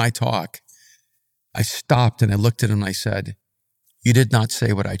middle of my talk, I stopped and I looked at him and I said, "You did not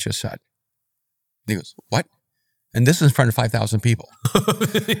say what I just said." And he goes, "What?" And this is in front of 5,000 people.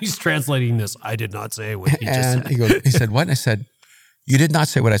 He's translating this. "I did not say what he just said." He said, "What?" And I said, "You did not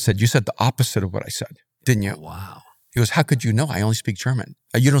say what I said. You said the opposite of what I said, didn't you?" Wow. He goes, "How could you know? I only speak German.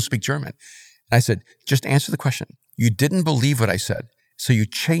 You don't speak German." And I said, "Just answer the question. You didn't believe what I said, so you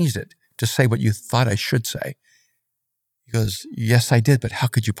changed it to say what you thought I should say." He goes, "Yes, I did, but how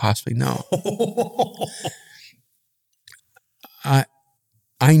could you possibly know?"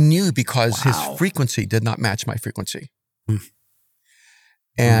 I knew because his frequency did not match my frequency.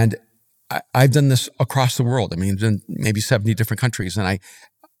 And I've done this across the world. I mean, in maybe 70 different countries, and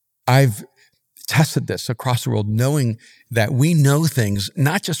I've tested this across the world, knowing that we know things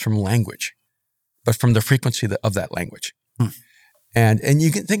not just from language, but from the frequency of that language. And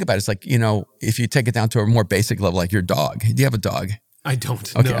you can think about it. It's like, if you take it down to a more basic level, like your dog. Do you have a dog? I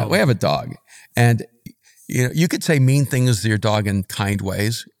don't. Okay, no. We have a dog. And you could say mean things to your dog in kind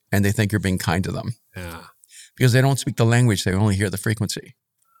ways, and they think you're being kind to them. Yeah. Because they don't speak the language, they only hear the frequency.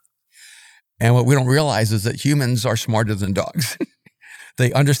 And what we don't realize is that humans are smarter than dogs.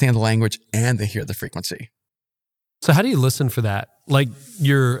 They understand the language and they hear the frequency. So how do you listen for that? Like,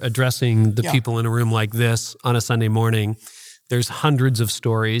 you're addressing the people in a room like this on a Sunday morning. There's hundreds of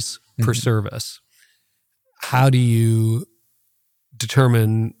stories per service. How do you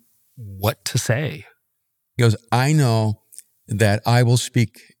determine what to say? He goes, "I know that I will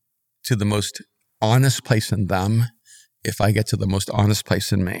speak to the most honest place in them if I get to the most honest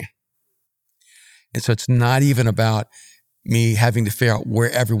place in me." And so it's not even about me having to figure out where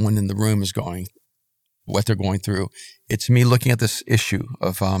everyone in the room is going, what they're going through. It's me looking at this issue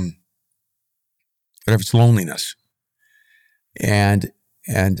of whatever it's loneliness, and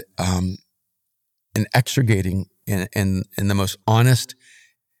extricating in the most honest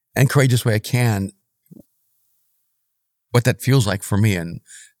and courageous way I can what that feels like for me and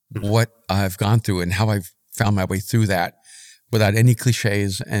what I've gone through and how I've found my way through that without any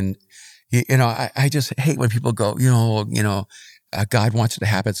cliches. And I just hate when people go, God wants it to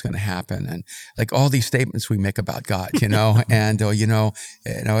happen, it's going to happen. And like all these statements we make about God, and,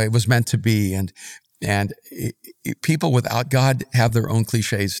 it was meant to be. And people without God have their own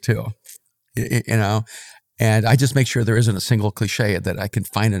cliches too, and I just make sure there isn't a single cliche, that I can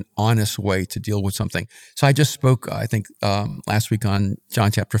find an honest way to deal with something. So I just spoke, I think, last week on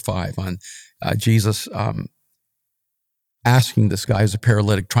John chapter 5 on Jesus asking this guy who's a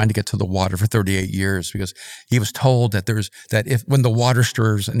paralytic, trying to get to the water for 38 years, because he was told that when the water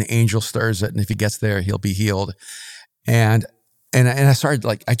stirs, an angel stirs it, and if he gets there, he'll be healed. And I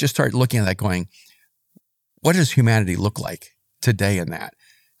just started looking at that, going, what does humanity look like today in that?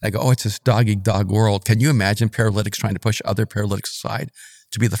 I go, it's this dog-eat-dog world. Can you imagine paralytics trying to push other paralytics aside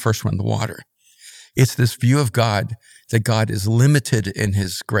to be the first one in the water? It's this view of God, that God is limited in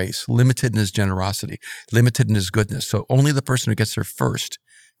his grace, limited in his generosity, limited in his goodness. So only the person who gets there first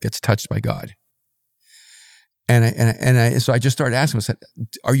gets touched by God. So I just started asking myself,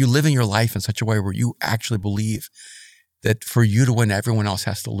 are you living your life in such a way where you actually believe that for you to win, everyone else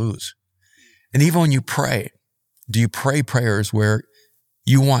has to lose? And even when you pray, do you pray prayers where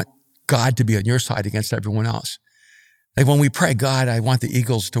you want God to be on your side against everyone else? Like when we pray, God, I want the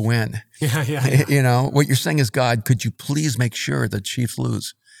Eagles to win. Yeah. What you're saying is, God, could you please make sure the Chiefs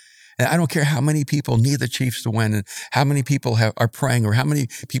lose? And I don't care how many people need the Chiefs to win and how many people are praying or how many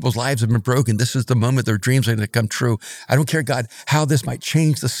people's lives have been broken. This is the moment their dreams are going to come true. I don't care, God, how this might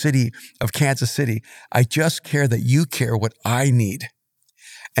change the city of Kansas City. I just care that you care what I need.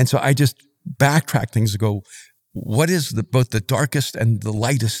 And so I just backtrack things and go, what is both the darkest and the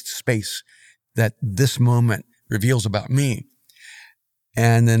lightest space that this moment reveals about me?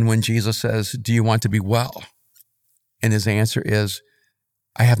 And then when Jesus says, do you want to be well? And his answer is,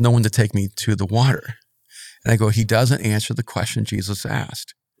 I have no one to take me to the water. And I go, he doesn't answer the question Jesus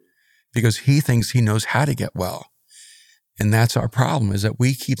asked because he thinks he knows how to get well. And that's our problem, is that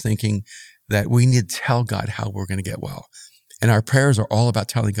we keep thinking that we need to tell God how we're going to get well. And our prayers are all about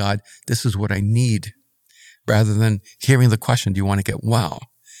telling God, this is what I need, rather than hearing the question, do you want to get well?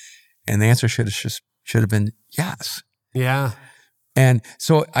 And the answer should have been yes. Yeah. And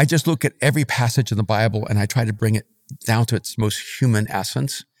so I just look at every passage in the Bible and I try to bring it down to its most human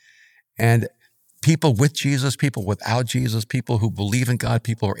essence. And people with Jesus, people without Jesus, people who believe in God,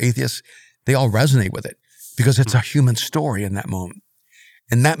 people who are atheists, they all resonate with it because it's a human story in that moment.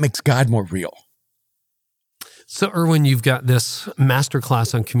 And that makes God more real. So, Erwin, you've got this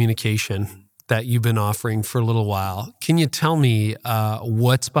masterclass on communication that you've been offering for a little while. Can you tell me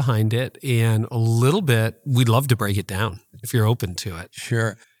what's behind it? And a little bit, we'd love to break it down if you're open to it.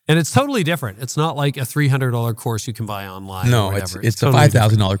 Sure. And it's totally different. It's not like a $300 course you can buy online. No, or whatever. it's totally a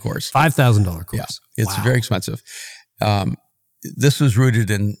 $5,000 course. $5,000 course. Yeah, it's Wow. very expensive. This was rooted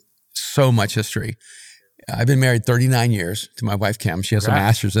in so much history. I've been married 39 years to my wife, Kim. She has a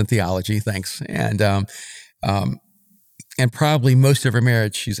master's in theology, thanks. And probably most of her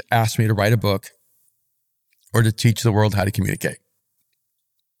marriage, she's asked me to write a book or to teach the world how to communicate.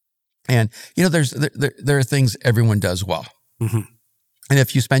 And, you know, there are things everyone does well. Mm-hmm. And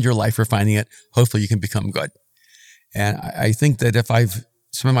if you spend your life refining it, hopefully you can become good. And I think that if I've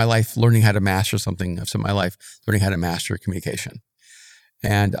spent my life learning how to master something, I've spent my life learning how to master communication.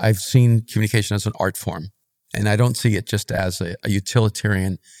 And I've seen communication as an art form. And I don't see it just as a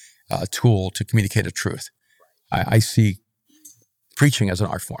utilitarian tool to communicate a truth. I see preaching as an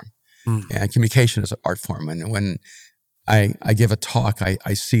art form and communication as an art form. And when I give a talk,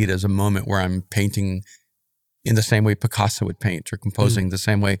 I see it as a moment where I'm painting in the same way Picasso would paint, or composing the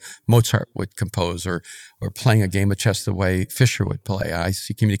same way Mozart would compose, or playing a game of chess the way Fischer would play. I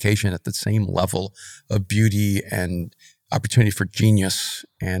see communication at the same level of beauty and opportunity for genius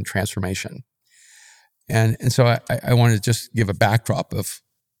and transformation. And so I want to just give a backdrop of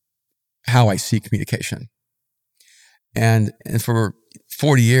how I see communication. And for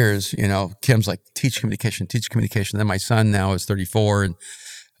 40 years, you know, Kim's like, teach communication. Then my son now is 34 and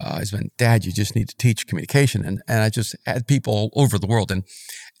he's been, Dad, you just need to teach communication. And I just had people all over the world.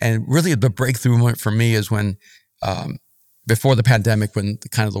 And really the breakthrough moment for me is when, before the pandemic, when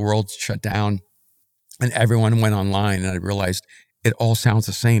the world shut down and everyone went online, and I realized it all sounds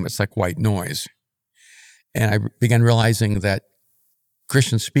the same. It's like white noise. And I began realizing that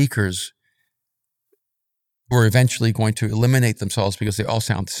Christian speakers were eventually going to eliminate themselves because they all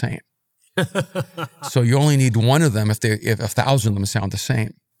sound the same. So you only need one of them if 1,000 of them sound the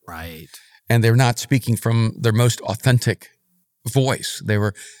same. Right. And they're not speaking from their most authentic voice. They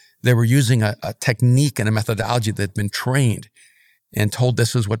were using a technique and a methodology that had been trained and told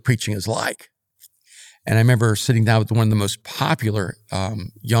this is what preaching is like. And I remember sitting down with one of the most popular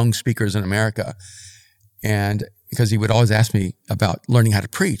young speakers in America, and because he would always ask me about learning how to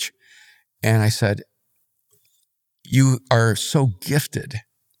preach. And I said, you are so gifted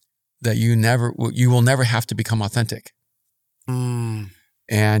that you will never have to become authentic. And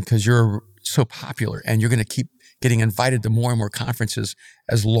because you're so popular and you're going to keep getting invited to more and more conferences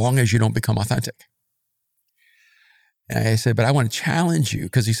as long as you don't become authentic. And I said, but I want to challenge you,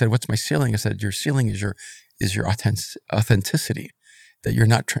 because he said, what's my ceiling? I said, your ceiling is your authenticity, that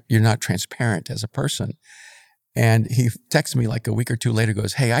you're not transparent as a person. And he texted me like a week or two later,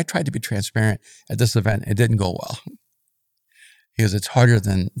 goes, hey, I tried to be transparent at this event. It didn't go well. He goes, it's harder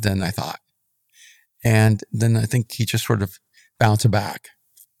than I thought. And then I think he just sort of bounced back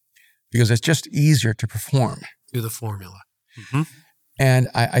because it's just easier to perform. Do the formula. Mm-hmm. And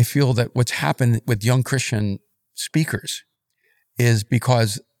I feel that what's happened with young Christian speakers is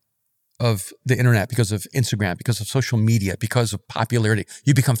because of the internet, because of Instagram, because of social media, because of popularity.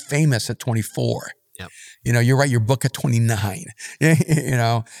 You become famous at 24. Yep. You know, you write your book at 29, you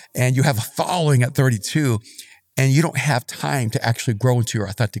know, and you have a following at 32, and you don't have time to actually grow into your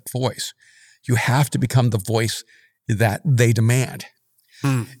authentic voice. You have to become the voice that they demand.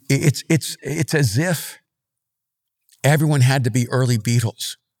 It's as if everyone had to be early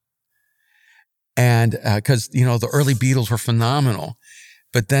Beatles. And because, you know, the early Beatles were phenomenal,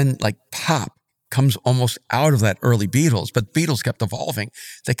 but then like pop comes almost out of that early Beatles, but Beatles kept evolving.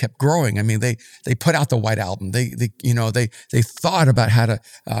 They kept growing. I mean, they put out the White Album. They thought about how to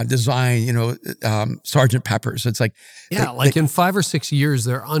design, Sgt. Pepper's. It's like, in 5 or 6 years,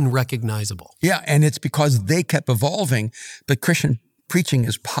 they're unrecognizable. Yeah. And it's because they kept evolving, but Christian preaching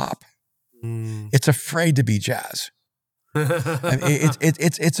is pop. It's afraid to be jazz. I mean,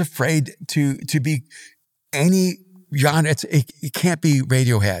 it's afraid to be any genre. It can't be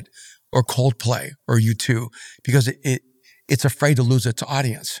Radiohead or Coldplay or U2 because it's afraid to lose its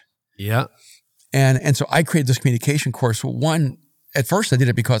audience. Yeah. And so I created this communication course. One, at first I did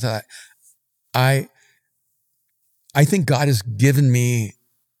it because I think God has given me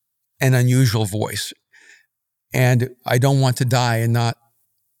an unusual voice, and I don't want to die and not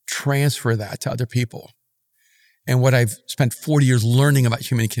transfer that to other people. And what I've spent 40 years learning about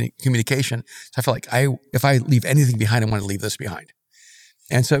human communication. So I feel like if I leave anything behind, I want to leave this behind.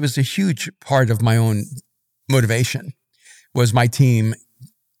 And so it was a huge part of my own motivation was my team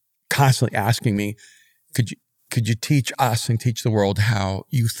constantly asking me, could you teach us and teach the world how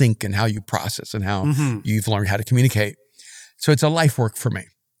you think and how you process and how you've learned how to communicate? So it's a life work for me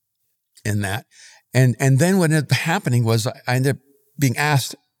in that. And then what ended up happening was I ended up being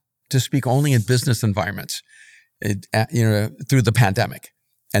asked to speak only in business environments, through the pandemic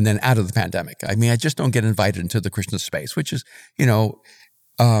and then out of the pandemic. I mean, I just don't get invited into the Christian space, which is,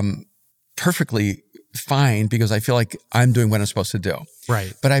 perfectly fine because I feel like I'm doing what I'm supposed to do.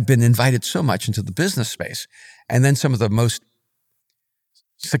 Right. But I've been invited so much into the business space. And then some of the most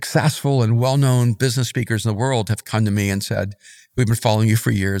successful and well-known business speakers in the world have come to me and said, we've been following you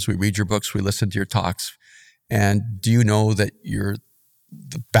for years. We read your books. We listen to your talks. And do you know that you're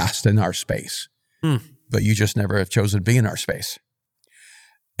the best in our space? But you just never have chosen to be in our space.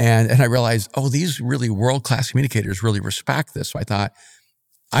 And I realized, these really world-class communicators really respect this. So I thought,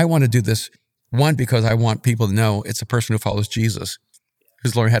 I want to do this, one, because I want people to know it's a person who follows Jesus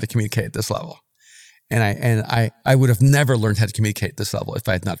who's learned how to communicate at this level. And I would have never learned how to communicate at this level if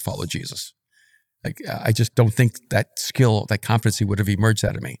I had not followed Jesus. Like, I just don't think that skill, that competency would have emerged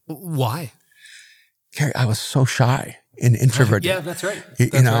out of me. Why? Carrie, I was so shy and introverted. Yeah, that's right.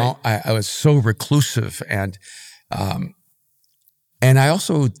 I was so reclusive and I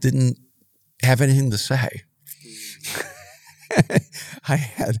also didn't have anything to say. I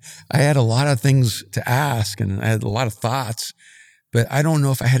had a lot of things to ask and I had a lot of thoughts, but I don't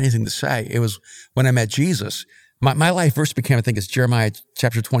know if I had anything to say. It was when I met Jesus, my life verse became, I think it's Jeremiah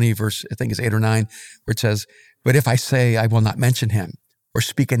chapter 20, verse, I think it's 8 or 9, where it says, but if I say I will not mention him or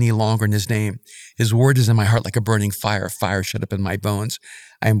speak any longer in his name, his word is in my heart like a burning fire shut up in my bones.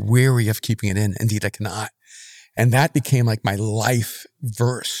 I am weary of keeping it in. Indeed, I cannot. And that became like my life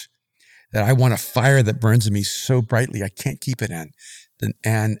verse, that I want a fire that burns in me so brightly I can't keep it in.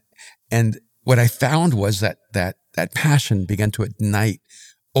 And what I found was that passion began to ignite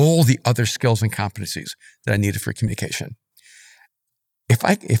all the other skills and competencies that I needed for communication. If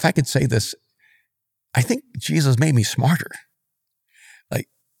I could say this, I think Jesus made me smarter. Like,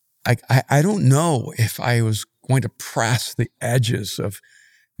 I don't know if I was going to press the edges of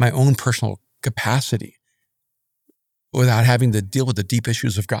my own personal capacity without having to deal with the deep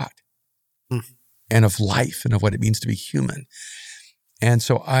issues of God and of life and of what it means to be human. And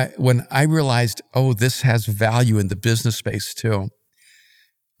so when I realized, this has value in the business space too,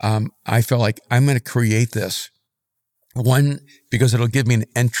 I felt like I'm going to create this. One, because it'll give me an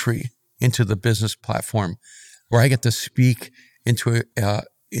entry into the business platform where I get to speak into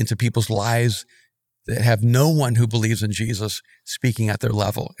people's lives that have no one who believes in Jesus speaking at their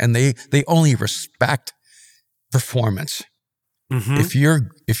level. And they only respect performance. If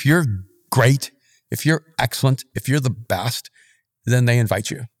you're great, if you're excellent, if you're the best, then they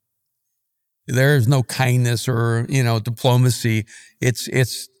invite you. There's no kindness or, diplomacy.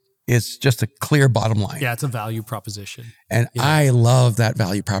 It's just a clear bottom line. Yeah, it's a value proposition. And I love that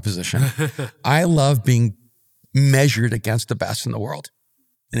value proposition. I love being measured against the best in the world.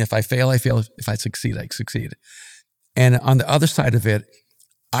 And if I fail, I fail. If I succeed, I succeed. And on the other side of it,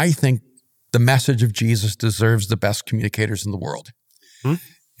 I think the message of Jesus deserves the best communicators in the world.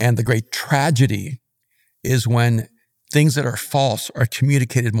 And the great tragedy is when things that are false are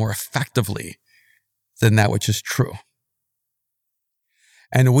communicated more effectively than that which is true.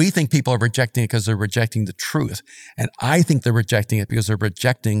 And we think people are rejecting it because they're rejecting the truth. And I think they're rejecting it because they're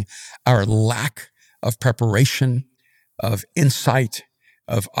rejecting our lack of preparation, of insight,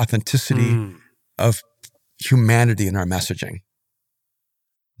 of authenticity, of humanity in our messaging.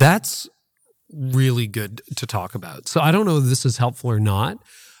 That's really good to talk about. So I don't know if this is helpful or not,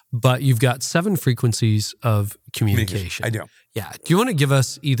 but you've got 7 frequencies of communication. I do. Yeah. Do you want to give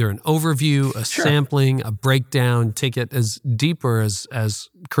us either an overview, a sampling, a breakdown, take it as deep or as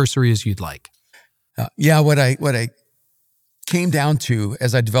cursory as you'd like? What I came down to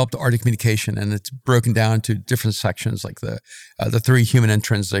as I developed the art of communication, and it's broken down to different sections like the 3 human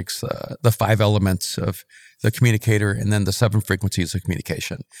intrinsics, the 5 elements of the communicator, and then the 7 frequencies of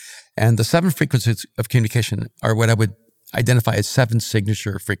communication. And the 7 frequencies of communication are what I would identify as 7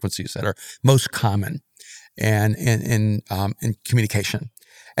 signature frequencies that are most common and in communication.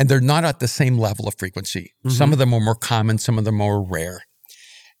 And they're not at the same level of frequency. Some of them are more common, some of them are more rare.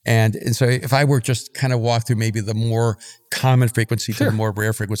 And so if I were just kind of walk through maybe the more common frequency to the more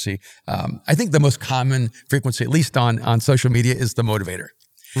rare frequency, I think the most common frequency, at least on social media, is the motivator.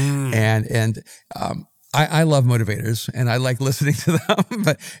 And I love motivators and I like listening to them,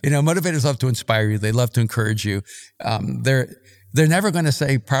 but motivators love to inspire you. They love to encourage you. They're never going to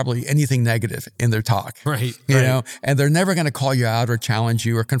say probably anything negative in their talk, right? You know, and they're never going to call you out or challenge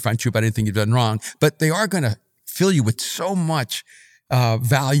you or confront you about anything you've done wrong, but they are going to fill you with so much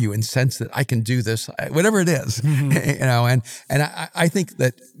value and sense that I can do this, whatever it is, and I think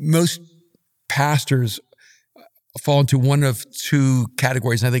that most pastors fall into one of two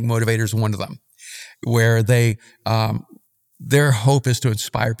categories. And I think motivators are one of them, where they, their hope is to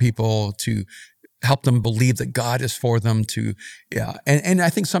inspire people, to help them believe that God is for them, and I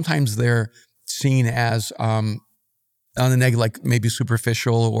think sometimes they're seen as, on the negative, like maybe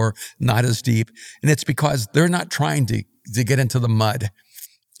superficial or not as deep. And it's because they're not trying to get into the mud.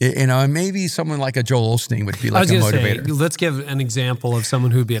 And maybe someone like a Joel Osteen would be like a motivator. Let's give an example of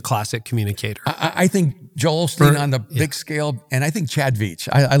someone who'd be a classic communicator. I think Joel Osteen on the big scale, and I think Chad Veach.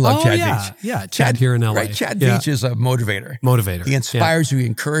 I love Chad Veach. Yeah, Chad here in LA. Right, Chad Veach is a motivator. He inspires you, he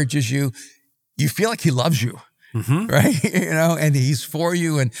encourages you. You feel like he loves you, right? And he's for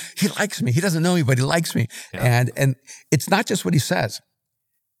you, and he likes me. He doesn't know me, but he likes me. Yeah. And it's not just what he says.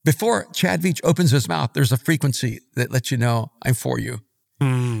 Before Chad Veach opens his mouth, there's a frequency that lets you know I'm for you.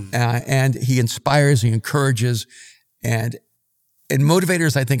 And he inspires, he encourages, and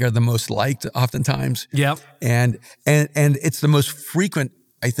motivators, I think, are the most liked oftentimes. Yep. And it's the most frequent,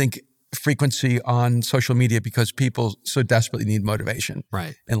 I think, frequency on social media because people so desperately need motivation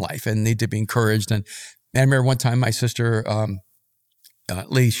in life and need to be encouraged. And I remember one time my sister,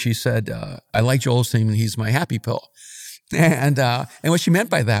 Lee, she said, I like Joel Osteen and he's my happy pill. And what she meant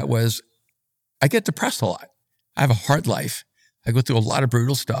by that was, I get depressed a lot. I have a hard life. I go through a lot of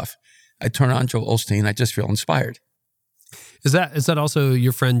brutal stuff. I turn on Joel Osteen. I just feel inspired. Is that also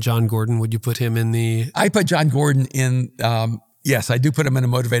your friend John Gordon? Would you put him in the? I put John Gordon in. Yes, I do put him in a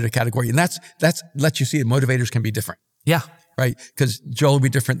motivator category, and that's lets you see that motivators can be different. Yeah, right. Because Joel will be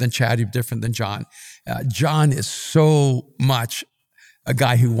different than Chad. He'll be different than John. John is so much a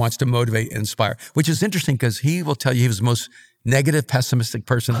guy who wants to motivate and inspire, which is interesting because he will tell you he was the most negative, pessimistic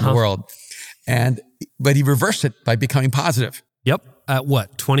person in the world, but he reversed it by becoming positive. Yep. At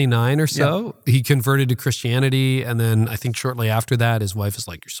what, 29 or so? Yeah. He converted to Christianity. And then I think shortly after that, his wife is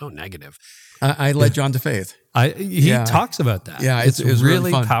like, you're so negative. I led John to faith. He talks about that. Yeah, it's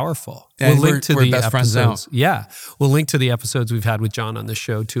really powerful. And we'll link to the episodes. Yeah. We'll link to the episodes we've had with John on this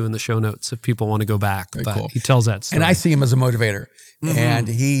show too in the show notes if people want to go back. Very but cool. He tells that story. And I see him as a motivator. And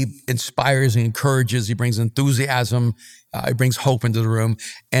he inspires, he encourages, he brings enthusiasm, he brings hope into the room.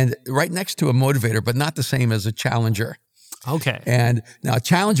 And right next to a motivator, but not the same as a challenger. Okay. And now a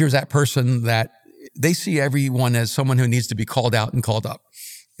challenger is that person that they see everyone as someone who needs to be called out and called up.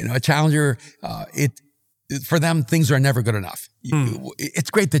 A challenger, for them, things are never good enough. It's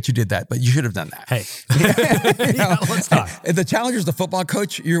great that you did that, but you should have done that. Hey, let's talk. If the challenger's the football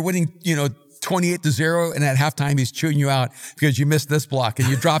coach, you're winning, 28-0, and at halftime he's chewing you out because you missed this block and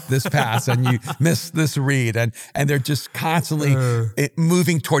you dropped this pass and you missed this read, and they're just constantly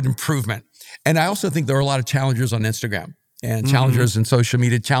moving toward improvement. And I also think there are a lot of challengers on Instagram and challengers in social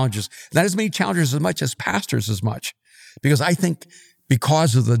media, challengers. Not as many challengers as much as pastors as much, because I think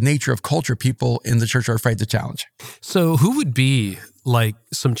because of the nature of culture, people in the church are afraid to challenge. So who would be like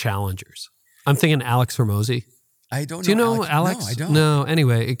some challengers? I'm thinking Alex Hormozy. I don't know. Do you know Alex? No, I don't. No,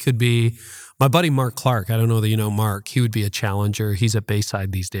 anyway, it could be my buddy Mark Clark. I don't know that you know Mark. He would be a challenger. He's at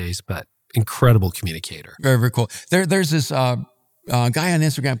Bayside these days, but incredible communicator. Very, very cool. There's this guy on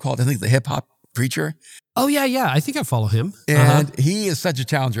Instagram called, I think, the Hip Hop Preacher. Oh, yeah. I think I follow him. And he is such a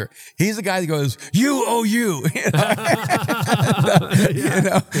challenger. He's the guy that goes, you owe you.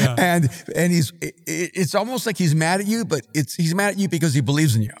 And it's almost like he's mad at you, but he's mad at you because he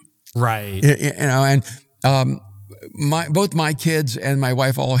believes in you. Right. And both my kids and my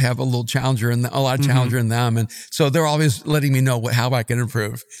wife all have a little challenger and a lot of challenger in them. And so they're always letting me know how I can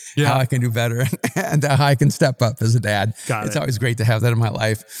improve, how I can do better, and how I can step up as a dad. It's always great to have that in my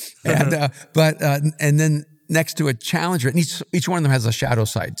life. And, and then next to a challenger, and each one of them has a shadow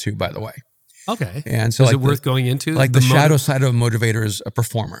side too, by the way. Okay. And so is it worth going into? Like the shadow side of a motivator is a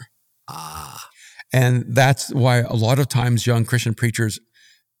performer. And that's why a lot of times young Christian preachers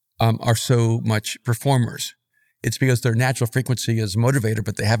are so much performers. It's because their natural frequency is motivator,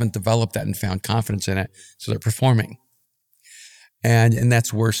 but they haven't developed that and found confidence in it, so they're performing. And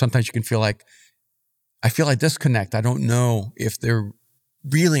that's where sometimes you can feel like, I feel a disconnect. I don't know if they're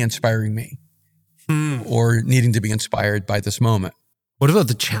really inspiring me or needing to be inspired by this moment. What about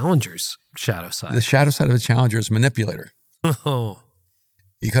the challenger's shadow side? The shadow side of the challenger is manipulator. Oh.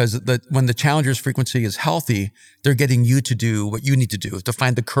 Because when the challenger's frequency is healthy, they're getting you to do what you need to do, to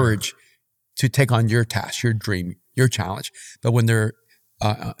find the courage to take on your task, your dream, your challenge. But when they're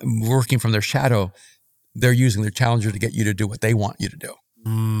working from their shadow, they're using their challenger to get you to do what they want you to do.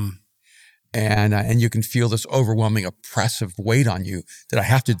 And you can feel this overwhelming, oppressive weight on you that I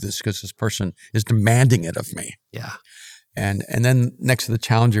have to do this because this person is demanding it of me. Yeah. And then next to the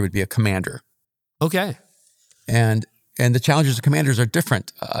challenger would be a commander. Okay. And the challengers and commanders are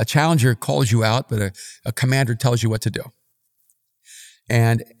different. A challenger calls you out, but a commander tells you what to do.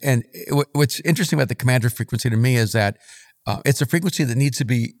 And what's interesting about the commander frequency to me is that it's a frequency that needs to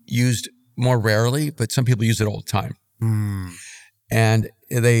be used more rarely, but some people use it all the time. And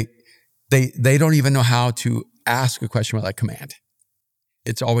they don't even know how to ask a question without command.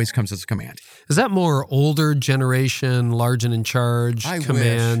 It always comes as a command. Is that more older generation, large and in charge,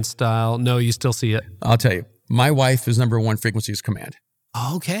 command style? No, you still see it. I'll tell you. My wife, his number one frequency is command.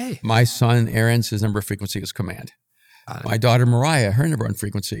 Okay. My son, Aaron's, his number frequency is command. My daughter, Mariah, her number one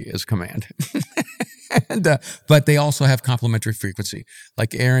frequency is command. But they also have complementary frequency.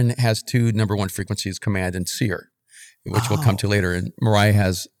 Like Aaron has two number one frequencies, command and seer, which we'll come to later. And Mariah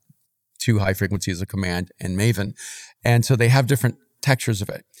has two high frequencies of command and maven. And so they have different textures of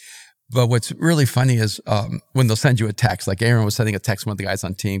it. But what's really funny is when they'll send you a text, like Aaron was sending a text to one of the guys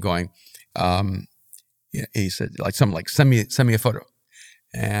on team going, he said something like, send me a photo.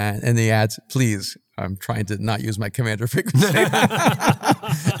 And he adds, please, I'm trying to not use my commander frequency.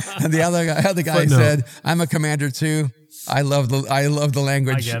 And the other guy said, I'm a commander too. I love the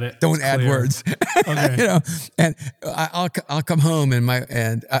language. I get it. Don't add words. Okay. And I'll come home and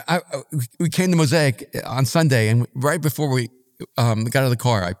we came to Mosaic on Sunday, and right before we got out of the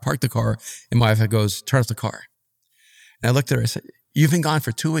car, I parked the car, and my wife goes, turn off the car. And I looked at her, I said, you've been gone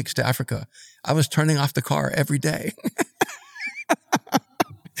for 2 weeks to Africa. I was turning off the car every day.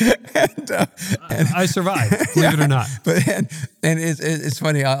 and I survived, believe it or not. But it's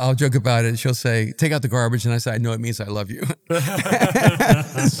funny. I'll joke about it. She'll say, "Take out the garbage," and I say, "I know it means I love you."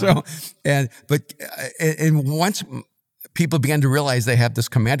 And once people began to realize they have this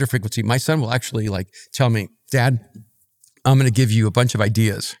commander frequency, my son will actually tell me, "Dad, I'm going to give you a bunch of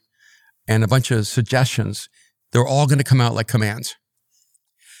ideas and a bunch of suggestions. They're all going to come out like commands,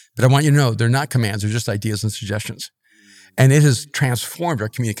 but I want you to know they're not commands. They're just ideas and suggestions." And it has transformed our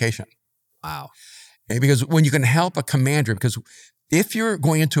communication. Wow. Because when you can help a commander, because if you're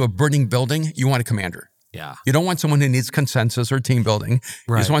going into a burning building, you want a commander. Yeah. You don't want someone who needs consensus or team building.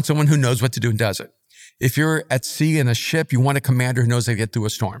 Right. You just want someone who knows what to do and does it. If you're at sea in a ship, you want a commander who knows how to get through a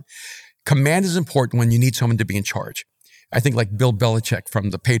storm. Command is important when you need someone to be in charge. I think like Bill Belichick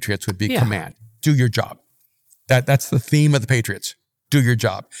from the Patriots would be command. Do your job. That's the theme of the Patriots. Do your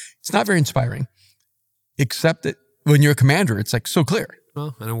job. It's not very inspiring, except that when you're a commander, it's so clear.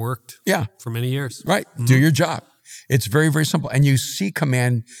 Well, and it worked. Yeah. For many years. Right. Mm-hmm. Do your job. It's very, very simple. And you see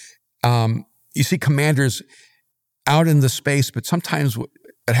commanders out in the space, but sometimes what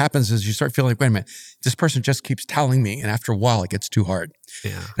happens is you start feeling like, wait a minute, this person just keeps telling me. And after a while, it gets too hard.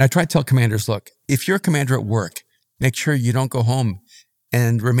 Yeah. And I try to tell commanders, look, if you're a commander at work, make sure you don't go home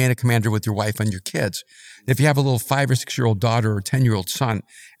and remain a commander with your wife and your kids. If you have a little 5 or 6 year old daughter or 10-year-old son,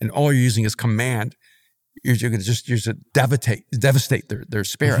 and all you're using is command, you're going to just devastate their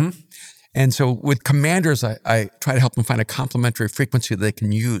spirit. Mm-hmm. And so with commanders, I try to help them find a complementary frequency that they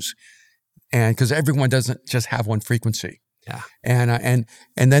can use. And because everyone doesn't just have one frequency. Yeah. And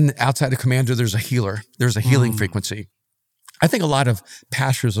then outside of commander, there's a healer. There's a healing frequency. I think a lot of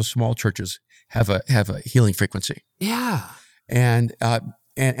pastors of small churches have a healing frequency. Yeah. And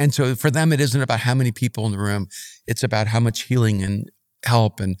so for them, it isn't about how many people in the room. It's about how much healing and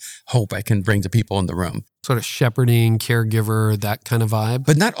help and hope I can bring to people in the room. Sort of shepherding, caregiver, that kind of vibe.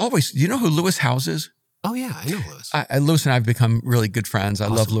 But not always. Do you know who Lewis Howes is? Oh, yeah, I know Lewis. Lewis and I have become really good friends. I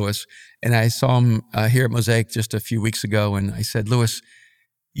love Lewis. And I saw him here at Mosaic just a few weeks ago. And I said, Lewis,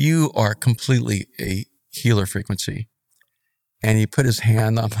 you are completely a healer frequency. And he put his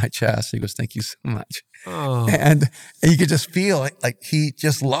hand on my chest. He goes, thank you so much. Oh. And you could just feel like he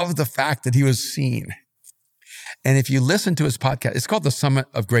just loved the fact that he was seen. And if you listen to his podcast, it's called The Summit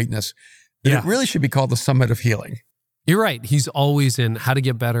of Greatness. Yeah. It really should be called The Summit of Healing. You're right. He's always in how to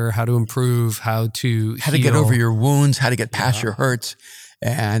get better, how to improve, how to get over your wounds, how to get past your hurts,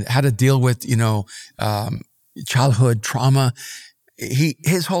 and how to deal with, childhood trauma.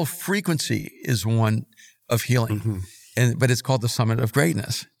 His whole frequency is one of healing, but it's called The Summit of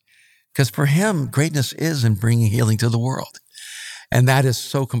Greatness. Because for him, greatness is in bringing healing to the world. And that is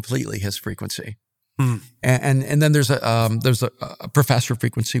so completely his frequency. And then there's a professor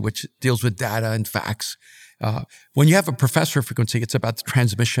frequency, which deals with data and facts. When you have a professor frequency, it's about the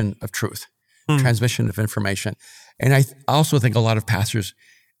transmission of truth, transmission of information. And I also think a lot of pastors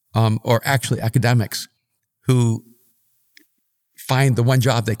or actually academics who find the one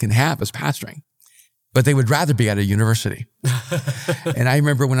job they can have is pastoring, but they would rather be at a university. And I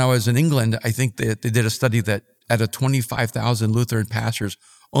remember when I was in England, I think they did a study that out of 25,000 Lutheran pastors,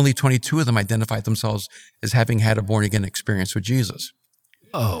 only 22 of them identified themselves as having had a born-again experience with Jesus.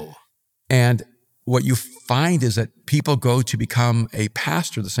 Oh. And what you find is that people go to become a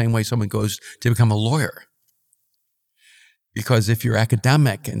pastor the same way someone goes to become a lawyer. Because if you're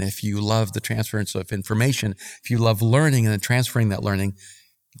academic and if you love the transference of information, if you love learning and then transferring that learning,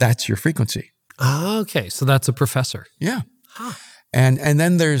 that's your frequency. Okay, so that's a professor. Yeah. Huh. And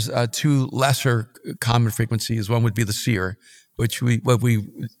then there's two lesser common frequencies. One would be the seer, which what we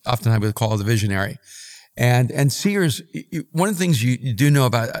oftentimes would call the visionary. And seers, one of the things you do know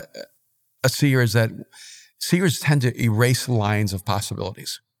about a seer is that seers tend to erase lines of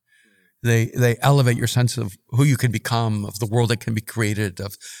possibilities. They elevate your sense of who you can become, of the world that can be created,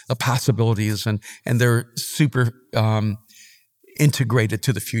 of the possibilities, and they're super integrated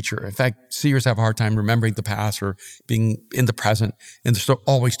to the future. In fact, seers have a hard time remembering the past or being in the present, and they're still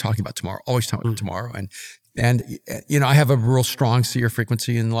always talking about tomorrow, always talking about tomorrow. And you know, I have a real strong seer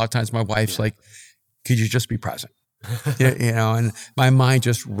frequency, and a lot of times my wife's like, "Could you just be present?" You know, and my mind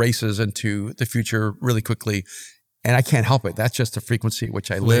just races into the future really quickly. And I can't help it. That's just a frequency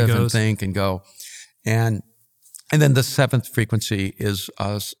which I live and think and go. And then the seventh frequency is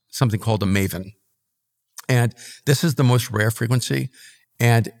something called a maven. And this is the most rare frequency.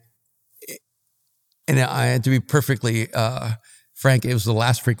 And I had to be perfectly frank, it was the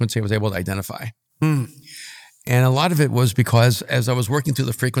last frequency I was able to identify. And a lot of it was because as I was working through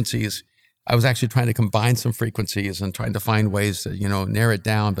the frequencies, I was actually trying to combine some frequencies and trying to find ways to, narrow it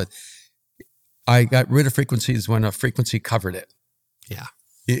down. But I got rid of frequencies when a frequency covered it. Yeah.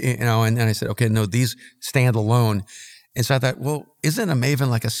 And then I said, okay, no, these stand alone. And so I thought, well, isn't a maven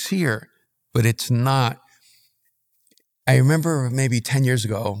like a seer? But it's not. I remember maybe 10 years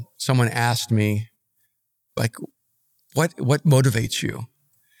ago, someone asked me, like, what motivates you?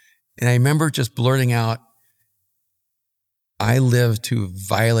 And I remember just blurting out, I live to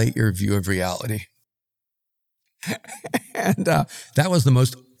violate your view of reality. And that was the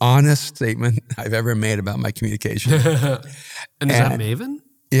most honest statement I've ever made about my communication. And is that maven?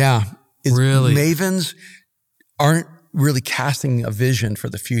 Yeah. Really? Mavens aren't really casting a vision for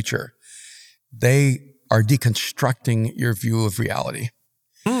the future. They are deconstructing your view of reality.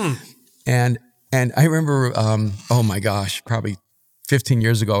 And I remember, oh my gosh, probably 15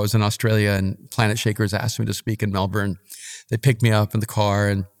 years ago, I was in Australia and Planet Shakers asked me to speak in Melbourne. They picked me up in the car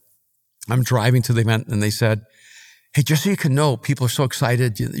and I'm driving to the event and they said, hey, just so you can know, people are so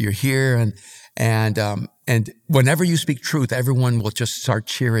excited you're here. And whenever you speak truth, everyone will just start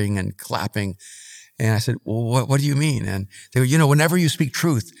cheering and clapping. And I said, well, what do you mean? And they go, whenever you speak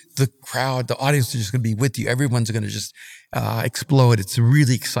truth, the crowd, the audience is just going to be with you. Everyone's going to just explode. It's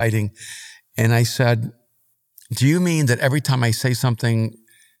really exciting. And I said, do you mean that every time I say something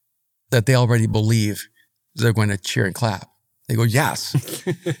that they already believe, they're going to cheer and clap? They go, yes.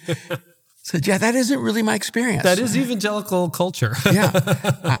 I said, yeah, that isn't really my experience. That is evangelical culture.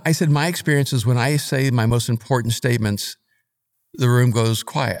 Yeah. I said, my experience is when I say my most important statements, the room goes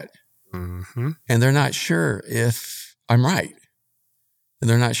quiet. Mm-hmm. And they're not sure if I'm right. And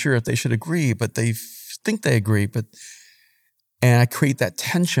they're not sure if they should agree, but they think they agree. And I create that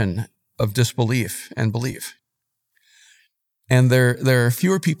tension of disbelief and belief. And there are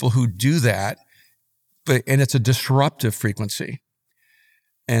fewer people who do that, and it's a disruptive frequency.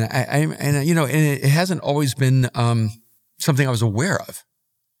 And it hasn't always been something I was aware of.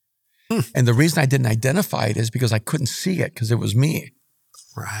 And the reason I didn't identify it is because I couldn't see it because it was me.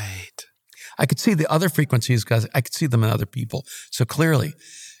 Right. I could see the other frequencies because I could see them in other people. So clearly,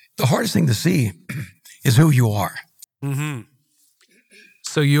 the hardest thing to see is who you are. Mm-hmm.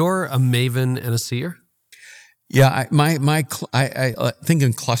 So you're a maven and a seer? Yeah, I think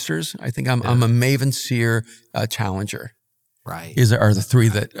in clusters. I think I'm a maven, seer, challenger. Right. Are the three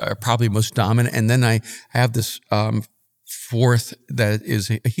that are probably most dominant. And then I have this fourth that is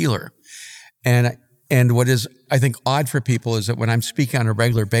a healer. And what is, I think, odd for people is that when I'm speaking on a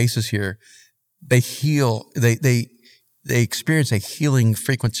regular basis here, they heal, they experience a healing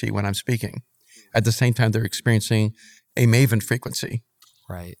frequency when I'm speaking. At the same time, they're experiencing a maven frequency.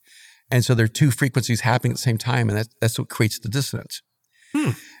 Right. And so there are two frequencies happening at the same time, and that's what creates the dissonance.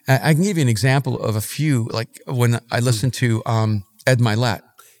 I can give you an example of a few, like when I listen to Ed Milet.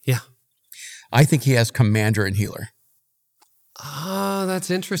 Yeah. I think he has commander and healer. Oh, that's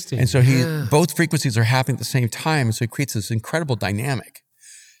interesting. And so both frequencies are happening at the same time, and so it creates this incredible dynamic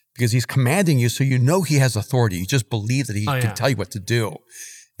because he's commanding you, so you know he has authority. You just believe that he can tell you what to do.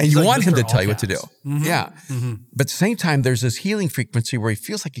 And He's you like want him Mr. to tell you what to do. All-Caps. Yeah. But at the same time, there's this healing frequency where he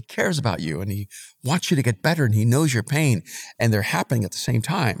feels like he cares about you and he wants you to get better and he knows your pain and they're happening at the same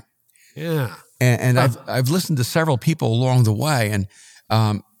time. Yeah. And I've listened to several people along the way. And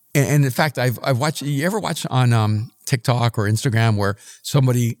in fact, I've watched, you ever watch on TikTok or Instagram where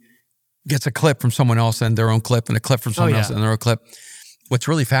somebody gets a clip from someone else and their own clip and a clip from someone else and their own clip? What's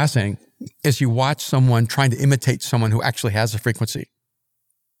really fascinating is you watch someone trying to imitate someone who actually has a frequency.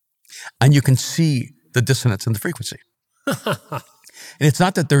 And you can see the dissonance in the frequency. And it's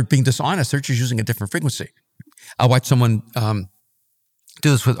not that they're being dishonest, they're just using a different frequency. I watched someone do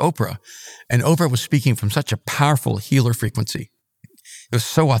this with Oprah, and Oprah was speaking from such a powerful healer frequency. It was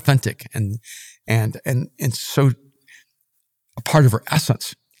so authentic and so a part of her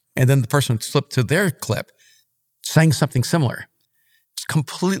essence. And then the person slipped to their clip saying something similar. It's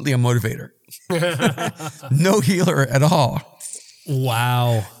completely a motivator. No healer at all.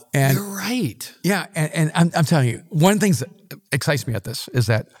 Wow. And you're right. Yeah. And I'm telling you, one of the things that excites me at this is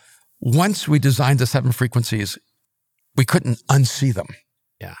that once we designed the 7 frequencies, we couldn't unsee them.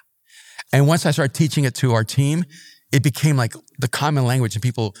 Yeah. And once I started teaching it to our team, it became like the common language and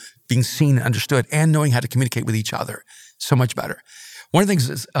people being seen and understood and knowing how to communicate with each other so much better. One of the things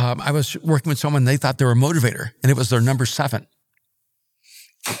is I was working with someone, they thought they were a motivator, and it was their number 7.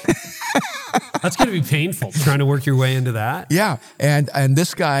 That's going to be painful, trying to work your way into that. Yeah. And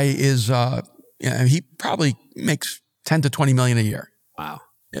this guy is, he probably makes 10 to 20 million a year. Wow.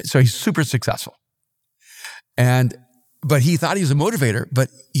 So he's super successful. But he thought he was a motivator, but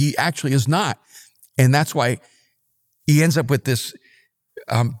he actually is not. And that's why he ends up with this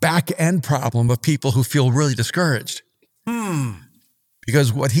back end problem of people who feel really discouraged.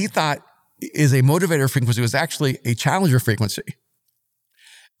 Because what he thought is a motivator frequency was actually a challenger frequency.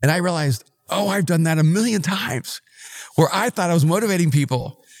 And I realized, I've done that a million times where I thought I was motivating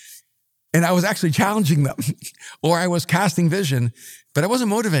people and I was actually challenging them or I was casting vision, but I wasn't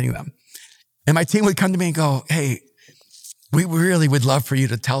motivating them. And my team would come to me and go, hey, we really would love for you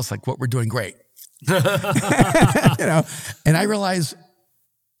to tell us like what we're doing great. And I realized,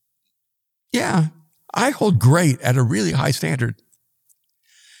 I hold great at a really high standard.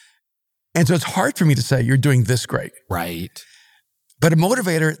 And so it's hard for me to say you're doing this great. Right. But a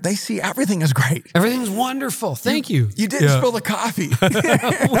motivator, they see everything as great. Everything's wonderful. Thank you. You didn't spill the coffee.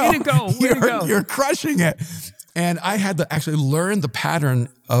 Way to go. Way to go. You're crushing it. And I had to actually learn the pattern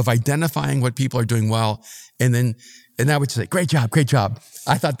of identifying what people are doing well. And I would say, great job, great job.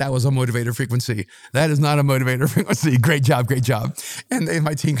 I thought that was a motivator frequency. That is not a motivator frequency. Great job, great job. And then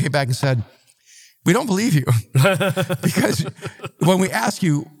my team came back and said, we don't believe you. Because when we ask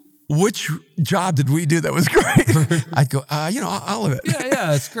you, which job did we do that was great? I'd go, all of it.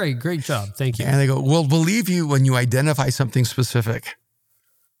 Yeah, it's great. Great job. Thank you. And they go, we'll believe you when you identify something specific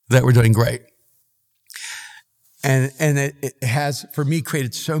that we're doing great. And it has, for me,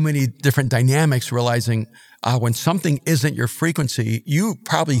 created so many different dynamics, realizing when something isn't your frequency, you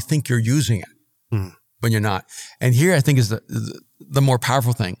probably think you're using it when you're not. And here I think is the more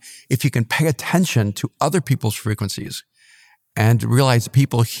powerful thing. If you can pay attention to other people's frequencies, and realize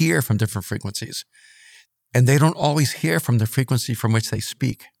people hear from different frequencies. And they don't always hear from the frequency from which they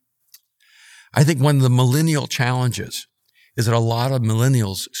speak. I think one of the millennial challenges is that a lot of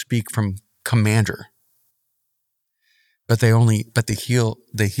millennials speak from commander, but they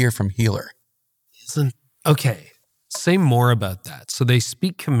hear from healer. Okay. Say more about that. So they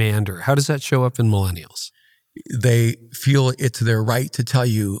speak commander. How does that show up in millennials? They feel it's their right to tell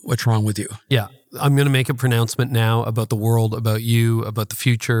you what's wrong with you. Yeah. I'm going to make a pronouncement now about the world, about you, about the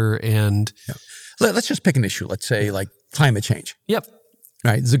future, and... Yeah. Let's just pick an issue. Let's say like climate change. Yep.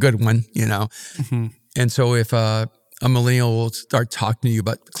 Right. It's a good one, And so if a millennial will start talking to you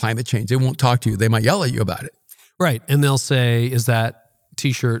about climate change, they won't talk to you. They might yell at you about it. Right. And they'll say, is that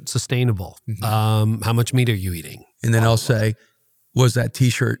T-shirt sustainable? How much meat are you eating? And then I'll say, was that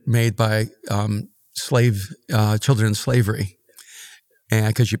T-shirt made by children in slavery? And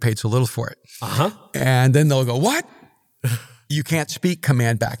because you paid so little for it. And then they'll go, what? You can't speak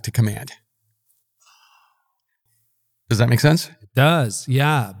command back to command. Does that make sense? It does,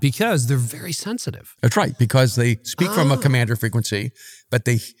 yeah, because they're very sensitive. That's right, because they speak from a commander frequency, but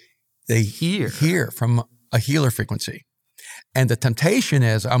they hear from a healer frequency. And the temptation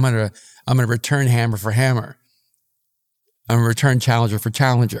is, I'm gonna return hammer for hammer. I'm gonna return challenger for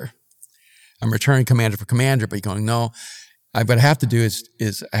challenger. I'm returning commander for commander, but you're going, no. What I have to do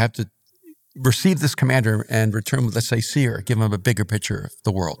is I have to receive this commander and return with, let's say, seer, give him a bigger picture of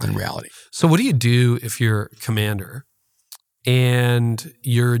the world and reality. So what do you do if you're commander and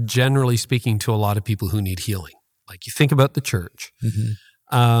you're generally speaking to a lot of people who need healing? Like you think about the church.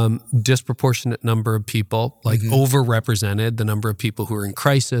 disproportionate number of people, like overrepresented, the number of people who are in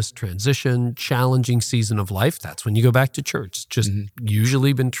crisis, transition, challenging season of life. That's when you go back to church. It's just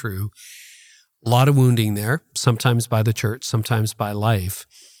usually been true. A lot of wounding there, sometimes by the church, sometimes by life.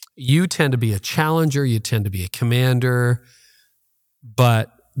 You tend to be a challenger, you tend to be a commander,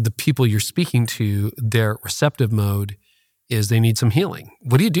 but the people you're speaking to, their receptive mode is they need some healing.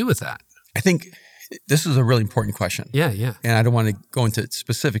 What do you do with that? I think this is a really important question. Yeah. And I don't want to go into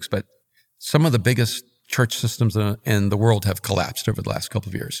specifics, but some of the biggest church systems in the world have collapsed over the last couple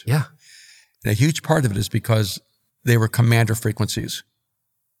of years. Yeah. And a huge part of it is because they were commander frequencies,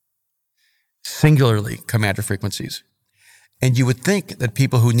 singularly commander frequencies. And you would think that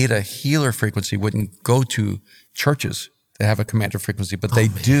people who need a healer frequency wouldn't go to churches that have a commander frequency, but they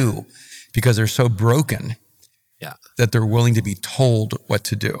do, because they're so broken that they're willing to be told what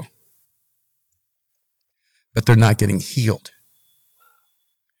to do. But they're not getting healed.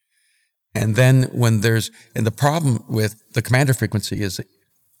 And then and the problem with the commander frequency is that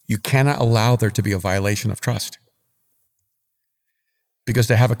you cannot allow there to be a violation of trust. Because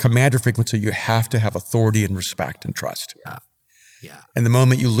to have a commander frequency, you have to have authority and respect and trust. Yeah. And the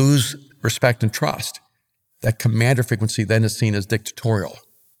moment you lose respect and trust, that commander frequency then is seen as dictatorial.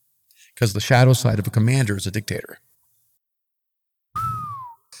 Because the shadow side of a commander is a dictator.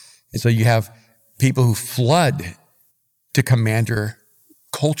 And so you have people who flood to commander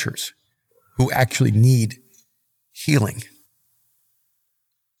cultures who actually need healing.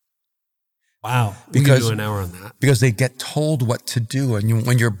 Wow. We could do an hour on that. Because they get told what to do. And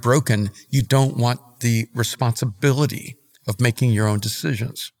when you're broken, you don't want the responsibility of making your own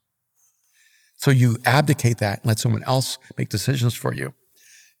decisions. So you abdicate that and let someone else make decisions for you.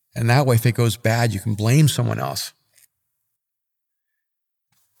 And that way, if it goes bad, you can blame someone else.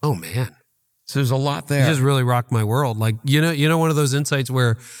 Oh, man. So there's a lot there. You just really rocked my world. Like, you know, one of those insights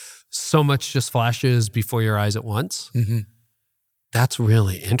where so much just flashes before your eyes at once. That's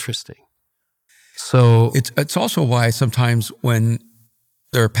really interesting. So it's also why sometimes when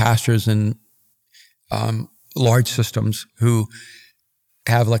there are pastors in large systems who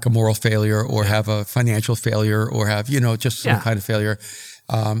have like a moral failure or have a financial failure or have, just some kind of failure,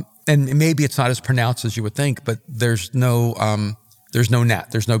 and maybe it's not as pronounced as you would think, but there's no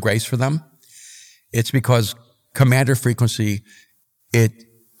grace for them. It's because commander frequency, it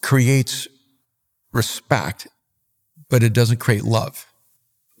creates respect, but it doesn't create love.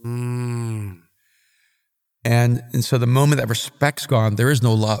 And so the moment that respect's gone, there is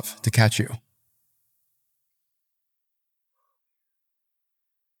no love to catch you.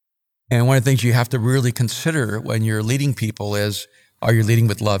 And one of the things you have to really consider when you're leading people is, are you leading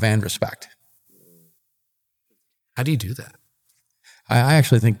with love and respect? How do you do that? I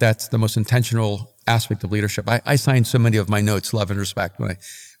actually think that's the most intentional aspect of leadership. I sign so many of my notes, love and respect,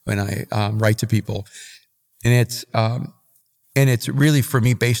 when I write to people. And it's really for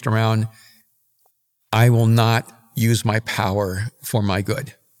me based around, I will not use my power for my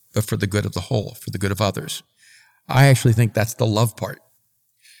good, but for the good of the whole, for the good of others. I actually think that's the love part.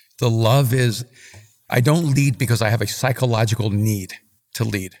 The love is, I don't lead because I have a psychological need to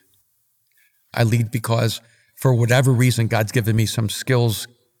lead. I lead because for whatever reason, God's given me some skills,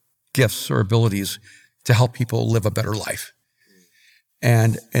 gifts, or abilities to help people live a better life.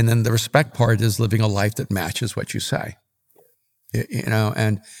 And then the respect part is living a life that matches what you say.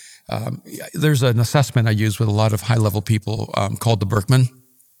 There's an assessment I use with a lot of high-level people called the Berkman.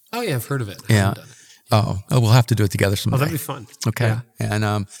 Oh, yeah, I've heard of it. Yeah. Oh, we'll have to do it together someday. Oh, that'd be fun. Okay.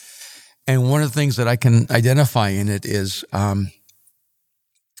 Yeah. And one of the things that I can identify in it is a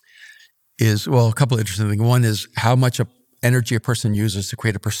couple of interesting things. One is how much energy a person uses to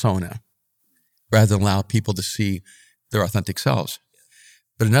create a persona rather than allow people to see their authentic selves.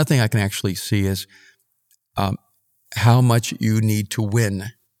 But another thing I can actually see is how much you need to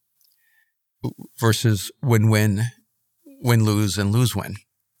win versus win-win, win-lose, and lose-win.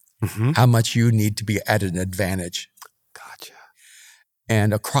 How much you need to be at an advantage. Gotcha.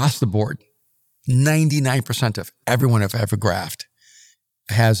 And across the board, 99% of everyone I've ever graphed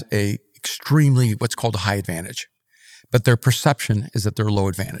has a extremely what's called a high advantage. But their perception is that they're low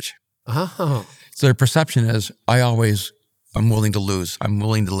advantage. Oh. So their perception is, I'm willing to lose. I'm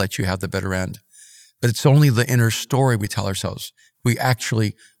willing to let you have the better end. But it's only the inner story we tell ourselves. We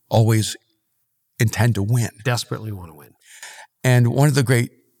actually always intend to win. Desperately want to win. And one of the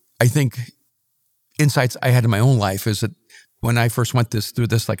great, I think, insights I had in my own life is that when I first went through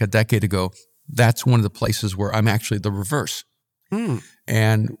this like a decade ago, that's one of the places where I'm actually the reverse.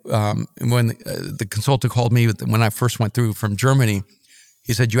 And when the consultant called me when I first went through from Germany,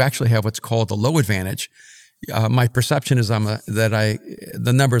 he said, you actually have what's called a low advantage. my perception is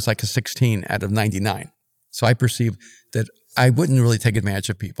the number is like a 16 out of 99. So I perceive that I wouldn't really take advantage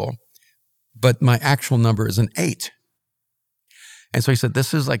of people, but my actual number is an 8. And so he said,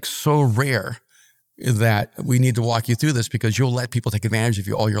 this is like so rare that we need to walk you through this because you'll let people take advantage of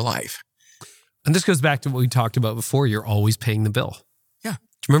you all your life. And this goes back to what we talked about before. You're always paying the bill. Yeah. Do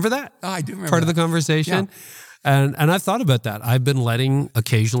you remember that? Oh, I do remember part that. of the conversation. Yeah. And I've thought about that. I've been letting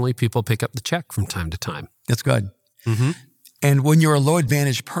occasionally people pick up the check from time to time. That's good. Mm-hmm. And when you're a low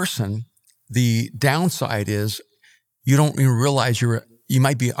advantage person, the downside is you don't even realize you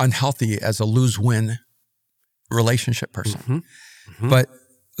might be unhealthy as a lose-win relationship person. Mm-hmm. Mm-hmm. But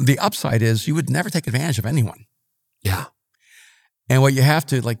the upside is you would never take advantage of anyone. Yeah. And what you have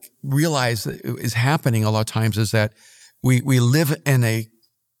to realize is happening a lot of times is that we live in a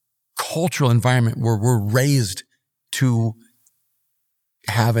cultural environment where we're raised to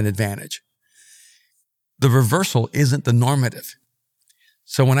have an advantage. The reversal isn't the normative.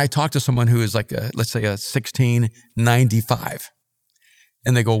 So when I talk to someone who is let's say a 1695,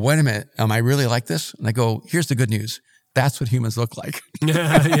 and they go, wait a minute, am I really like this? And I go, here's the good news. That's what humans look like.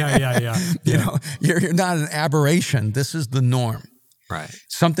 Yeah. You know, you're not an aberration. This is the norm. Right.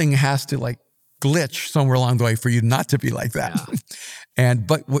 Something has to glitch somewhere along the way for you not to be like that. Yeah.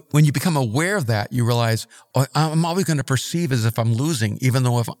 But when you become aware of that, you realize, I'm always going to perceive as if I'm losing, even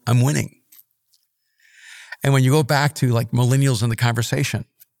though if I'm winning. And when you go back to millennials in the conversation,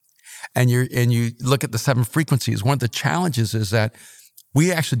 and you look at the 7 frequencies, one of the challenges is that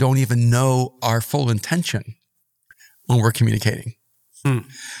we actually don't even know our full intention when we're communicating. And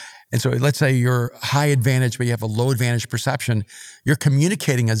so let's say you're high advantage, but you have a low advantage perception. You're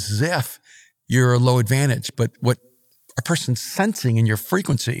communicating as if you're a low advantage, but what a person's sensing in your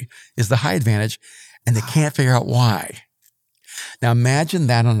frequency is the high advantage, and they can't figure out why. Now imagine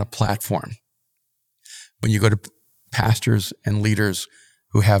that on a platform. When you go to pastors and leaders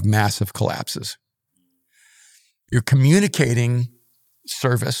who have massive collapses, you're communicating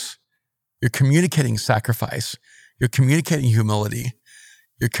service, you're communicating sacrifice, you're communicating humility,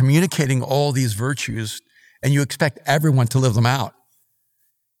 you're communicating all these virtues, and you expect everyone to live them out.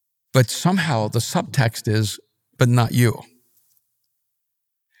 But somehow the subtext is, but not you.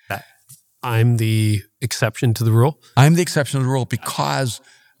 I'm the exception to the rule? I'm the exception to the rule because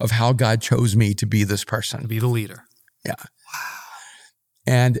of how God chose me to be this person. To be the leader. Yeah. Wow.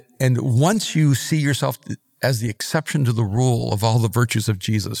 And once you see yourself as the exception to the rule of all the virtues of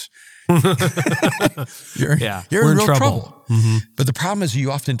Jesus, you're in real trouble. Mm-hmm. But the problem is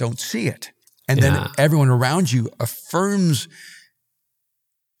you often don't see it. And then everyone around you affirms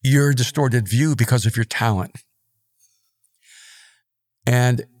your distorted view because of your talent.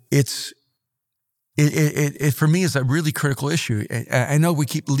 And it for me is a really critical issue. I know we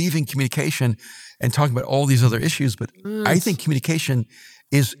keep leaving communication and talking about all these other issues, but I think communication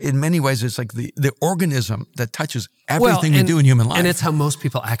is in many ways, it's like the organism that touches everything we do in human life. And it's how most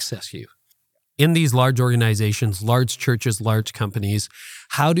people access you. In these large organizations, large churches, large companies,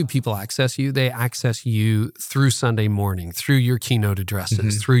 how do people access you? They access you through Sunday morning, through your keynote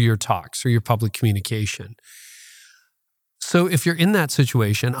addresses, through your talks, through your public communication. So if you're in that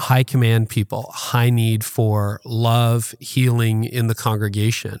situation, high command people, high need for love, healing in the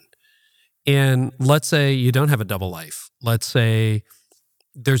congregation, and let's say you don't have a double life. Let's say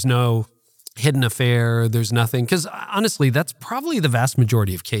there's no hidden affair, there's nothing, because honestly, that's probably the vast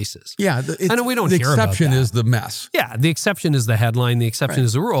majority of cases. Yeah. I know we don't hear about that. The exception is the mess. Yeah, the exception is the headline, the exception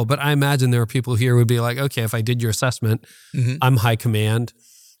is the rule. But I imagine there are people here who would be like, okay, if I did your assessment, I'm high command,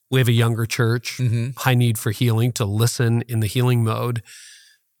 we have a younger church, high need for healing, to listen in the healing mode.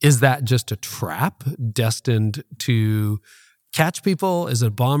 Is that just a trap destined to catch people? Is a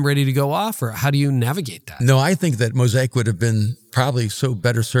bomb ready to go off? Or how do you navigate that? No, I think that Mosaic would have been probably so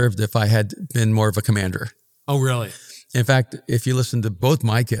better served if I had been more of a commander. Oh, really? In fact, if you listen to both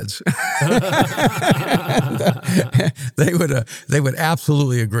my kids, they would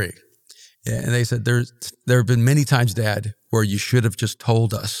absolutely agree. And they said, there have been many times, Dad, where you should have just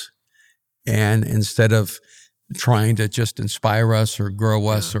told us. And instead of trying to just inspire us or grow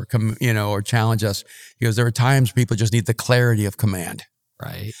us or or challenge us, because there are times people just need the clarity of command.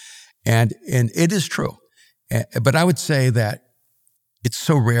 Right. And it is true. But I would say that it's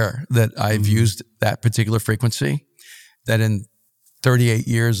so rare that I've used that particular frequency, that in 38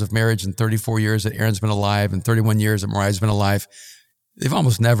 years of marriage and 34 years that Aaron's been alive and 31 years that Mariah's been alive, they've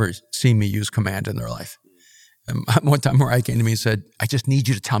almost never seen me use command in their life. And one time Mariah came to me and said, I just need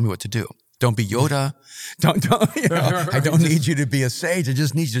you to tell me what to do. Don't be Yoda. I don't need you to be a sage. I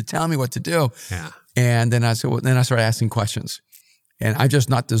just need you to tell me what to do. Yeah. And then I said, then I started asking questions. And I'm just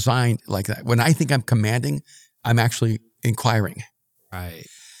not designed like that. When I think I'm commanding, I'm actually inquiring. Right.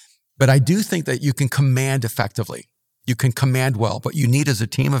 But I do think that you can command effectively. You can command well, but you need as a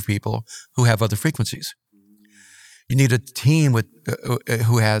team of people who have other frequencies. You need a team with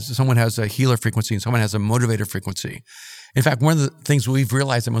someone has a healer frequency and someone has a motivator frequency. In fact, one of the things we've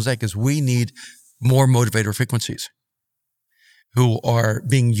realized at Mosaic is we need more motivator frequencies who are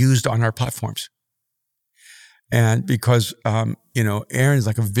being used on our platforms. And because, Aaron is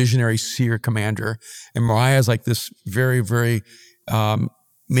like a visionary seer commander, and Mariah is like this very, very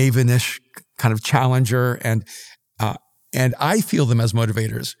mavenish kind of challenger, and I feel them as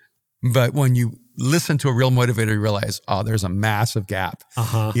motivators. But when you listen to a real motivator, you realize, there's a massive gap.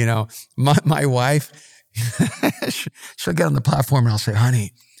 Uh-huh. My wife, she'll get on the platform and I'll say,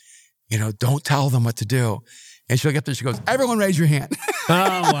 honey, don't tell them what to do. And she'll get there, she goes, everyone raise your hand.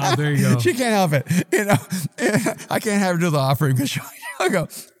 Oh, wow, there you go. She can't help it. I can't have her do the offering because she'll go,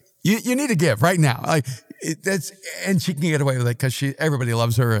 you need to give right now. Like and she can get away with it because everybody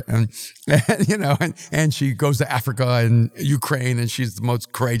loves her. And she goes to Africa and Ukraine and she's the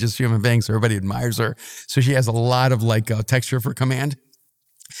most courageous human being. So everybody admires her. So she has a lot of texture for command.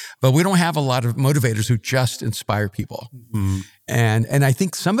 But we don't have a lot of motivators who just inspire people. Mm-hmm. And I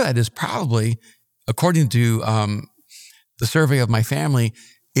think some of that is probably, according to the survey of my family,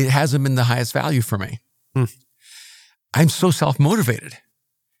 it hasn't been the highest value for me. I'm so self-motivated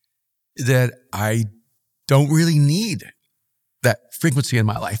that I don't really need that frequency in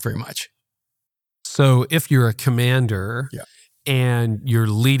my life very much. So if you're a commander and you're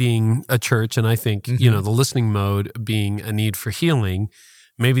leading a church, and I think, the listening mode being a need for healing,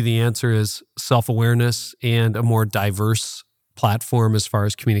 maybe the answer is self-awareness and a more diverse platform as far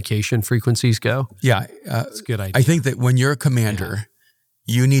as communication frequencies go. Yeah. That's a good idea. I think that when you're a commander,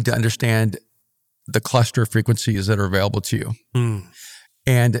 you need to understand the cluster of frequencies that are available to you.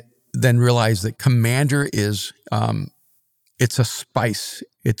 And then realize that commander is, it's a spice.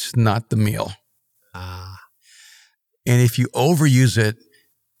 It's not the meal. And if you overuse it,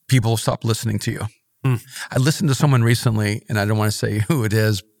 people will stop listening to you. I listened to someone recently, and I don't want to say who it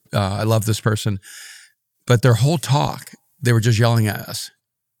is. I love this person, but their whole talk, they were just yelling at us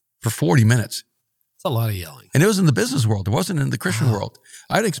for 40 minutes. It's a lot of yelling. And it was in the business world. It wasn't in the Christian world.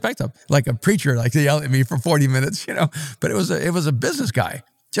 I'd expect a preacher to yell at me for 40 minutes, but it was a business guy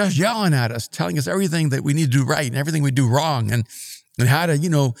just yelling at us, telling us everything that we need to do right and everything we do wrong and how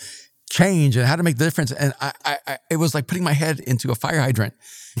to, change and how to make the difference. And I it was like putting my head into a fire hydrant.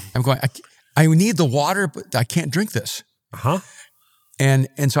 I'm going, I need the water, but I can't drink this. And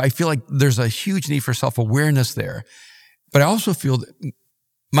so I feel like there's a huge need for self-awareness there. But I also feel that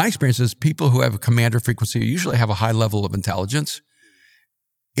my experience is people who have a commander frequency usually have a high level of intelligence.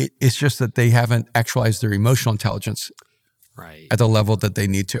 It's just that they haven't actualized their emotional intelligence at the level that they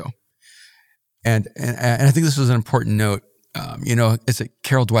need to. And I think this is an important note. It's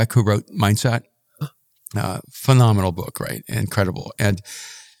Carol Dweck who wrote Mindset. Phenomenal book, right? Incredible. And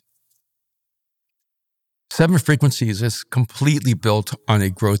 7 frequencies is completely built on a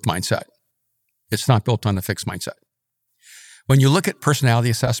growth mindset. It's not built on a fixed mindset. When you look at personality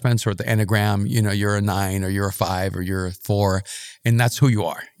assessments or the Enneagram, you're a 9 or you're a 5 or you're a 4, and that's who you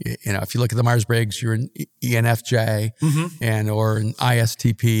are. If you look at the Myers-Briggs, you're an ENFJ or an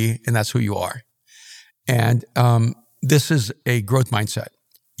ISTP, and that's who you are. And this is a growth mindset.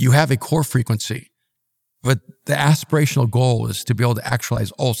 You have a core frequency, but the aspirational goal is to be able to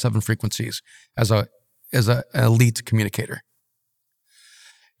actualize all 7 frequencies as an elite communicator.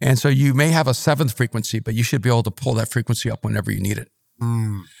 And so you may have a 7th frequency, but you should be able to pull that frequency up whenever you need it.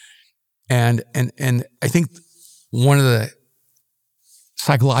 And I think one of the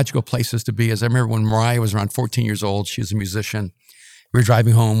psychological places to be is I remember when Mariah was around 14 years old, she was a musician. We were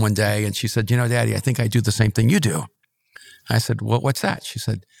driving home one day and she said, Daddy, I think I do the same thing you do. I said, well, what's that? She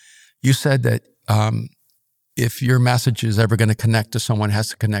said, you said that if your message is ever going to connect to someone, it has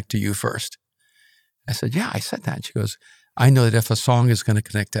to connect to you first. I said, yeah, I said that. And she goes, I know that if a song is going to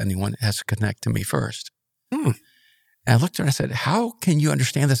connect to anyone, it has to connect to me first. And I looked at her and I said, how can you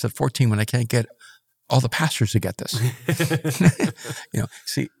understand this at 14 when I can't get all the pastors to get this?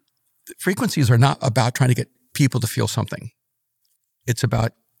 See, frequencies are not about trying to get people to feel something. It's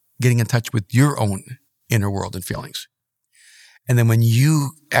about getting in touch with your own inner world and feelings. And then when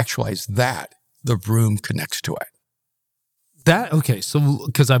you actualize that, the room connects to it. So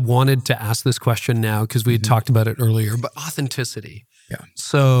because I wanted to ask this question now because we had talked about it earlier, but authenticity. Yeah.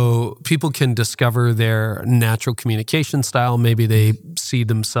 So people can discover their natural communication style. Maybe they see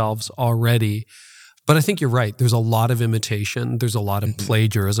themselves already. But I think you're right. There's a lot of imitation. There's a lot of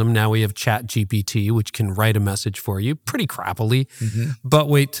plagiarism. Now we have ChatGPT, which can write a message for you pretty crappily. But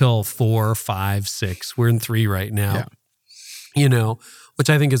wait till 4, 5, 6. We're in 3 right now. Yeah. Which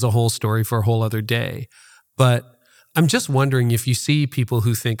I think is a whole story for a whole other day. But I'm just wondering if you see people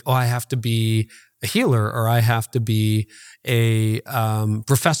who think, oh, I have to be a healer, or I have to be a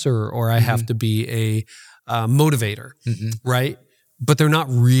professor, or I have to be a motivator, right? But they're not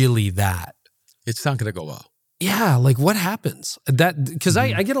really that. It's not going to go well. Yeah, like what happens? Because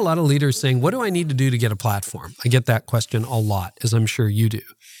I get a lot of leaders saying, what do I need to do to get a platform? I get that question a lot, as I'm sure you do.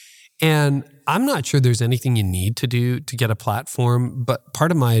 And I'm not sure there's anything you need to do to get a platform, but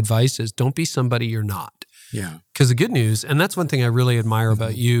part of my advice is don't be somebody you're not. Yeah. Because the good news, and that's one thing I really admire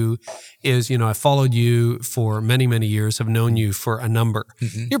about you, is, I followed you for many, many years, have known you for a number.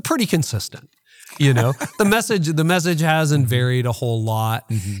 You're pretty consistent. The message hasn't varied a whole lot,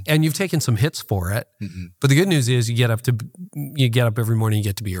 and you've taken some hits for it. But the good news is you get up every morning, you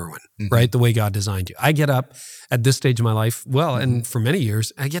get to be Erwin, right? The way God designed you. I get up at this stage of my life, and for many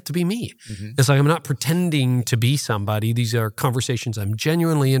years, I get to be me. It's like I'm not pretending to be somebody. These are conversations I'm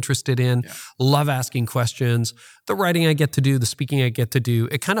genuinely interested in, love asking questions. The writing I get to do, the speaking I get to do,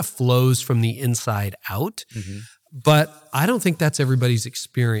 it kind of flows from the inside out. But I don't think that's everybody's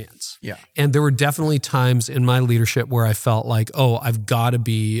experience. Yeah. And there were definitely times in my leadership where I felt like, oh, I've got to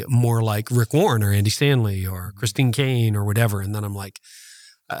be more like Rick Warren or Andy Stanley or Christine Kane or whatever. And then I'm like,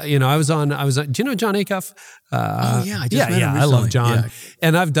 I was on, do you know John Acuff? I just met him I love recently. John. Yeah.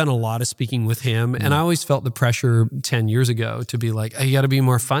 And I've done a lot of speaking with him. And I always felt the pressure 10 years ago to be like, oh, you got to be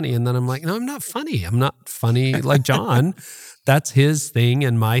more funny. And then I'm like, no, I'm not funny. I'm not funny like John. That's his thing.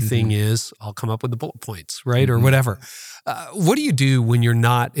 And my thing is I'll come up with the bullet points, right? Or whatever. What do you do when you're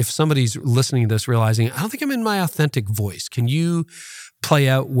not, if somebody's listening to this realizing, I don't think I'm in my authentic voice? Can you play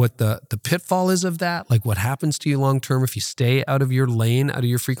out what the pitfall is of that? Like what happens to you long-term if you stay out of your lane, out of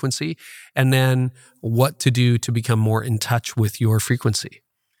your frequency? And then what to do to become more in touch with your frequency?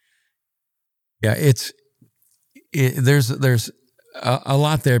 Yeah, there's a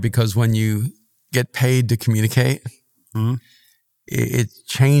lot there, because when you get paid to communicate, it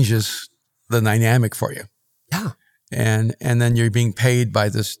changes the dynamic for you. Yeah. And then you're being paid by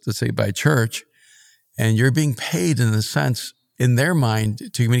this, let's say by church, and you're being paid in a sense, in their mind,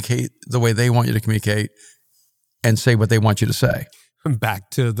 to communicate the way they want you to communicate and say what they want you to say.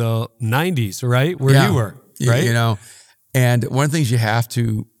 Back to the 90s, right? Where you were, right? And one of the things you have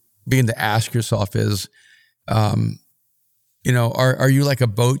to begin to ask yourself is, are you like a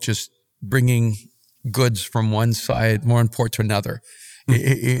boat just bringing goods from one side, one port to another?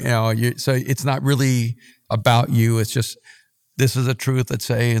 So it's not really about you. It's just, this is a truth, let's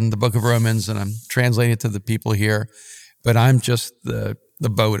say, in the book of Romans, and I'm translating it to the people here, but I'm just the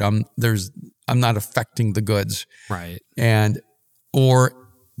boat. I'm not affecting the goods. Right. Or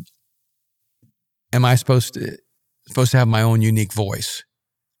am I supposed to have my own unique voice?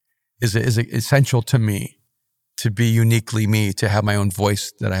 Is it essential to me to be uniquely me, to have my own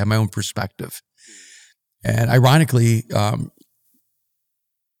voice, that I have my own perspective? And ironically,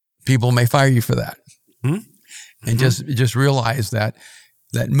 people may fire you for that. And just realize that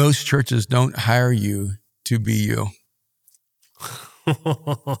most churches don't hire you to be you.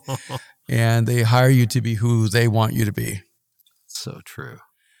 And they hire you to be who they want you to be. So true.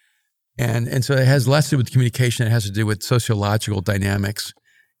 And so it has less to do with communication. It has to do with sociological dynamics,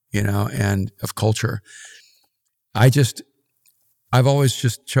 and of culture. I've always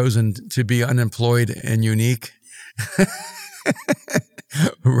just chosen to be unemployed and unique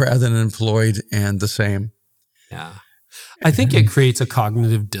rather than employed and the same. Yeah. I think it creates a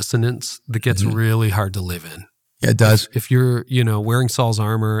cognitive dissonance that gets really hard to live in. Yeah, it does. If you're, wearing Saul's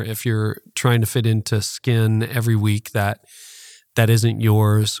armor, if you're trying to fit into skin every week that isn't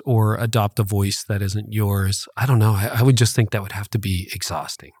yours, or adopt a voice that isn't yours, I don't know. I would just think that would have to be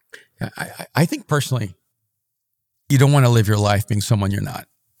exhausting. Yeah, I think personally, you don't want to live your life being someone you're not.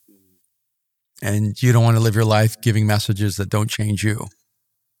 And you don't want to live your life giving messages that don't change you.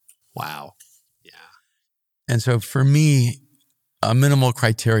 Wow. Yeah. And so for me, a minimal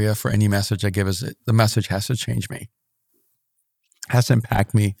criteria for any message I give is that the message has to change me, has to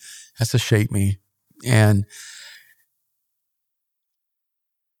impact me, has to shape me. And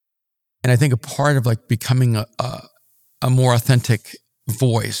I think a part of like becoming a more authentic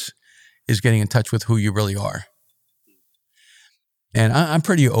voice is getting in touch with who you really are. And I'm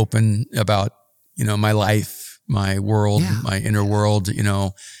pretty open about, my life, my world, my inner world.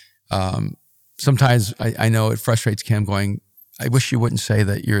 Sometimes I know it frustrates Kim going, I wish you wouldn't say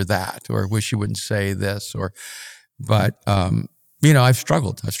that you're that, or I wish you wouldn't say this, but I've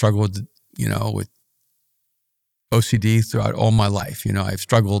struggled. I've struggled, with OCD throughout all my life. I've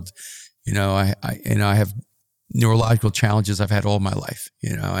struggled. I have neurological challenges I've had all my life.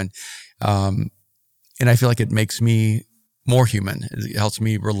 And I feel like it makes me more human. It helps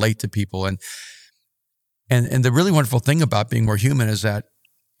me relate to people. And the really wonderful thing about being more human is that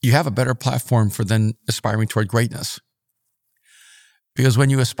you have a better platform for then aspiring toward greatness. Because when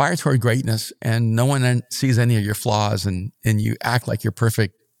you aspire toward greatness and no one then sees any of your flaws and you act like you're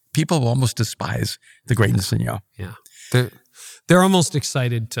perfect, people will almost despise the greatness in you. Yeah. They're almost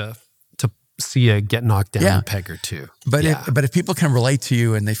excited to see you get knocked down a peg or two. But if people can relate to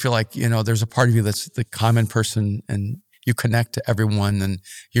you and they feel like, there's a part of you that's the common person and you connect to everyone and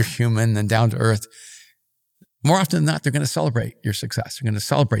you're human and down to earth, more often than not, they're going to celebrate your success. They're going to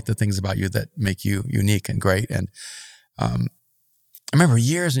celebrate the things about you that make you unique and great. And I remember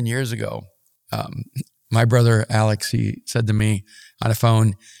years and years ago, my brother Alex, he said to me on a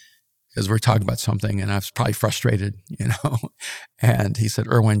phone, because we're talking about something and I was probably frustrated, and he said,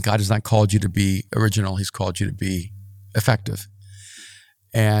 Erwin, God has not called you to be original. He's called you to be effective.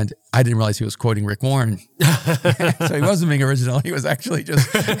 And I didn't realize he was quoting Rick Warren. So he wasn't being original. He was actually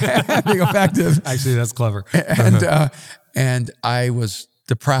just being effective. Actually, that's clever. And I was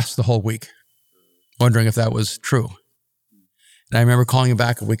depressed the whole week, wondering if that was true. And I remember calling him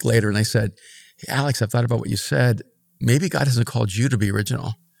back a week later and I said, hey, Alex, I've thought about what you said. Maybe God hasn't called you to be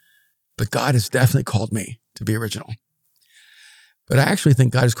original, but God has definitely called me to be original. But I actually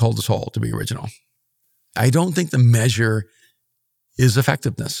think God has called us all to be original. I don't think the measure is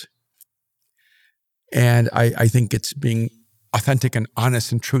effectiveness. And I think it's being authentic and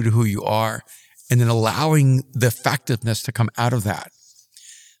honest and true to who you are, and then allowing the effectiveness to come out of that.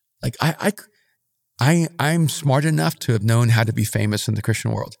 Like I'm smart enough to have known how to be famous in the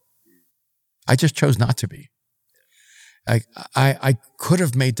Christian world. I just chose not to be. I could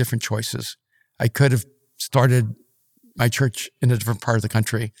have made different choices. I could have started my church in a different part of the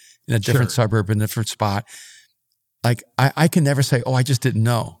country, in a different suburb, in a different spot. Like I can never say, oh, I just didn't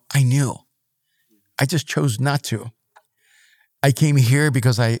know. I knew. I just chose not to. I came here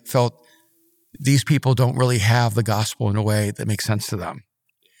because I felt these people don't really have the gospel in a way that makes sense to them.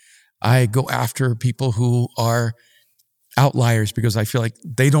 I go after people who are outliers because I feel like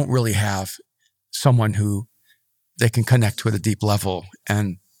they don't really have someone who they can connect to at a deep level.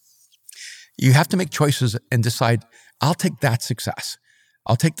 And you have to make choices and decide, I'll take that success.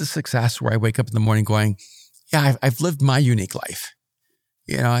 I'll take the success where I wake up in the morning going, yeah, I've lived my unique life.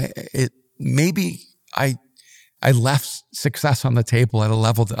 Maybe I left success on the table at a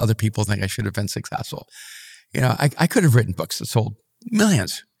level that other people think I should have been successful. I could have written books that sold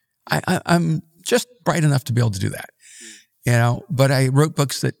millions. I'm just bright enough to be able to do that, but I wrote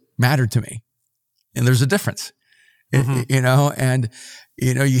books that mattered to me. And there's a difference, and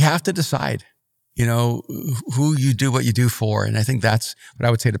you have to decide, who you do what you do for. And I think that's what I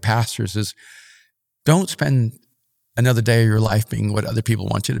would say to pastors is, don't spend another day of your life being what other people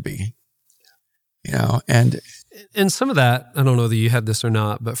want you to be, and some of that, I don't know that you had this or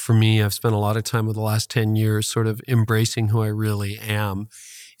not, but for me, I've spent a lot of time over the last 10 years sort of embracing who I really am.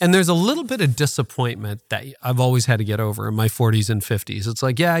 And there's a little bit of disappointment that I've always had to get over in my 40s and 50s. It's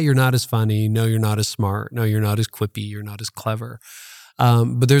like, yeah, you're not as funny. No, you're not as smart. No, you're not as quippy. You're not as clever.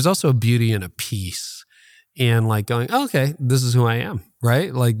 But there's also a beauty and a peace and like going, oh, okay, this is who I am,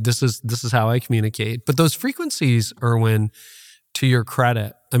 right? Like this is how I communicate. But those frequencies, Erwin, to your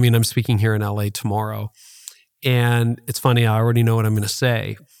credit, I mean, I'm speaking here in LA tomorrow, and it's funny, I already know what I'm going to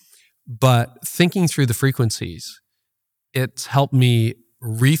say, but thinking through the frequencies, it's helped me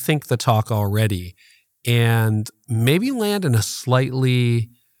rethink the talk already and maybe land in a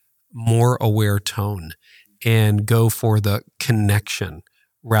slightly more aware tone and go for the connection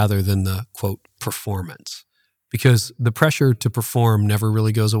rather than the, quote, performance. Because the pressure to perform never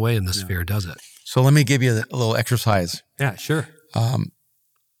really goes away in this sphere, does it? So let me give you a little exercise. Yeah, sure.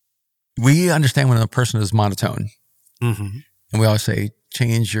 We understand when a person is monotone. Mm-hmm. And we always say,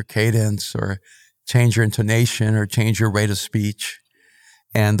 change your cadence or change your intonation or change your rate of speech.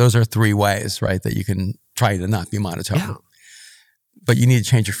 And those are 3 ways, right, that you can try to not be monotone. Yeah. But you need to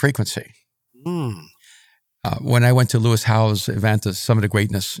change your frequency. Mm. When I went to Lewis Howe's event, the Summit of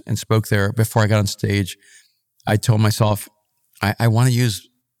Greatness, and spoke there, before I got on stage, I told myself, I want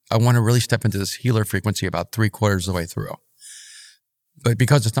to really step into this healer frequency about 3/4 of the way through. But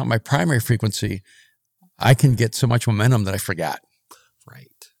because it's not my primary frequency, I can get so much momentum that I forget. Right.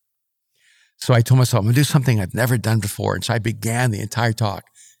 So I told myself, I'm going to do something I've never done before. And so I began the entire talk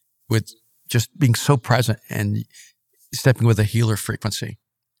with just being so present and stepping with a healer frequency.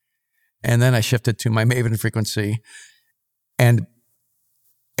 And then I shifted to my maven frequency. And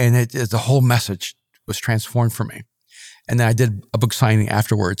the whole message was transformed for me. And then I did a book signing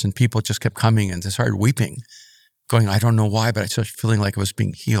afterwards, and people just kept coming and they started weeping, going, I don't know why, but I started feeling like I was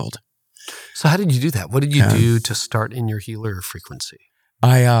being healed. So how did you do that? What did you do to start in your healer frequency?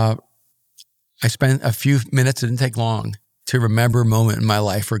 I spent a few minutes, it didn't take long, to remember a moment in my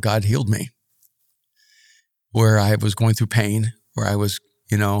life where God healed me, where I was going through pain, where I was,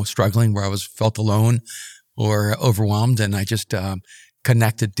 struggling, where I felt alone or overwhelmed. And I just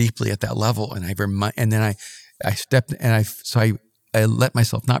connected deeply at that level. And then I stepped, and I let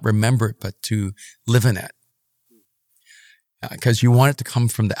myself not remember it, but to live in it. Because you want it to come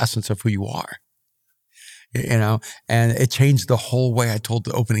from the essence of who you are, and it changed the whole way I told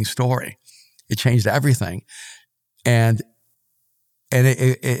the opening story. It changed everything. And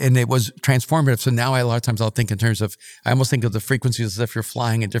it was transformative. So now a lot of times I'll think in terms of, I almost think of the frequencies as if you're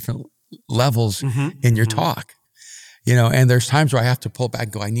flying at different levels in your talk, and there's times where I have to pull back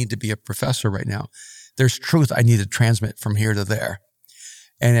and go, I need to be a professor right now. There's truth I need to transmit from here to there.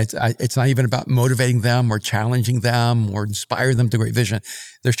 And it's not even about motivating them or challenging them or inspire them to great vision.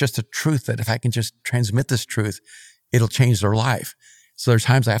 There's just a truth that if I can just transmit this truth, it'll change their life. So there's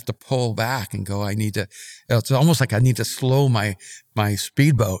times I have to pull back and go, it's almost like I need to slow my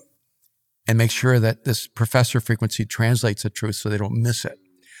speedboat and make sure that this professor frequency translates the truth so they don't miss it.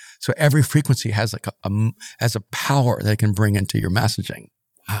 So every frequency has has a power that it can bring into your messaging.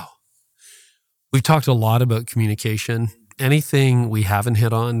 Wow. We've talked a lot about communication. Anything we haven't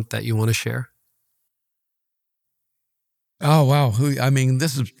hit on that you want to share? Oh, wow.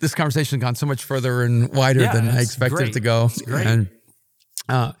 This conversation has gone so much further and wider than I expected it to go. It's great. And,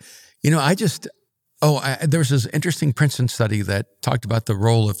 there was this interesting Princeton study that talked about the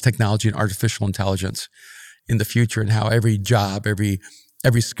role of technology and artificial intelligence in the future and how every job, every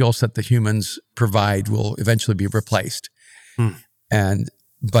skill set that humans provide will eventually be replaced.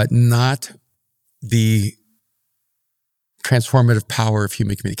 But not the transformative power of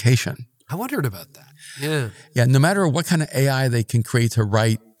human communication. I wondered about that. Yeah. Yeah. No matter what kind of AI they can create to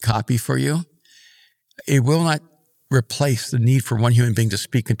write copy for you, it will not replace the need for one human being to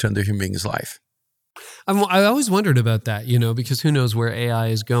speak into another human being's life. I always wondered about that, because who knows where AI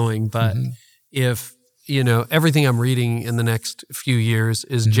is going. But if, everything I'm reading in the next few years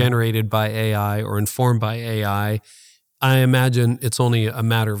is generated by AI or informed by AI, I imagine it's only a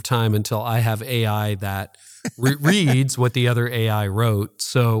matter of time until I have AI that reads what the other AI wrote.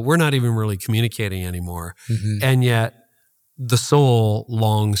 So we're not even really communicating anymore. And yet the soul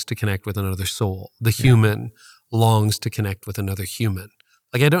longs to connect with another soul. The human longs to connect with another human.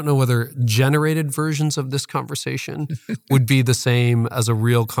 Like, I don't know whether generated versions of this conversation would be the same as a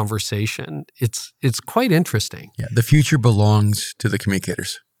real conversation. It's quite interesting. Yeah, the future belongs to the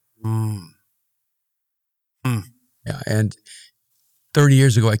communicators. Yeah, and 30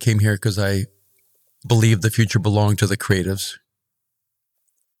 years ago I came here because I believed the future belonged to the creatives.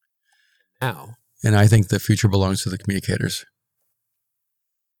 Now, and I think the future belongs to the communicators.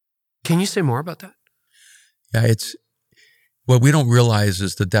 Can you say more about that? Yeah, what we don't realize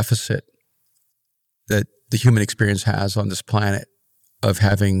is the deficit that the human experience has on this planet of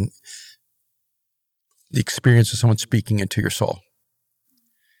having the experience of someone speaking into your soul.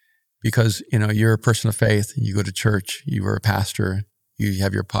 Because, you're a person of faith, you go to church, you are a pastor, you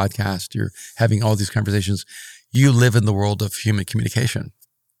have your podcast, you're having all these conversations. You live in the world of human communication.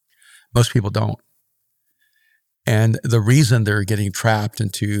 Most people don't. And the reason they're getting trapped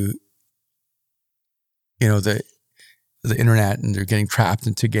into, the internet, and they're getting trapped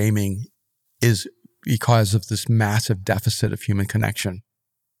into gaming is because of this massive deficit of human connection.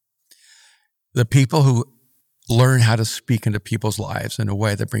 The people who learn how to speak into people's lives in a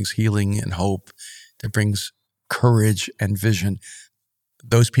way that brings healing and hope, that brings courage and vision,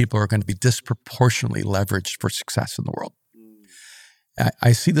 those people are going to be disproportionately leveraged for success in the world.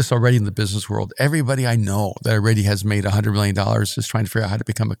 I see this already in the business world. Everybody I know that already has made $100 million is trying to figure out how to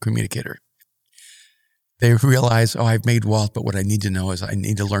become a communicator. They realize, I've made wealth, but what I need to know is I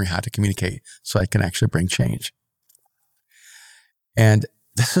need to learn how to communicate so I can actually bring change. And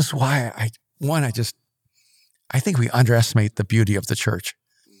this is why I think we underestimate the beauty of the church.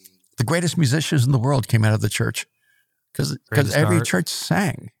 The greatest musicians in the world came out of the church because every church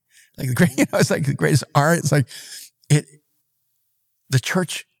sang. It's like the greatest art. It's like the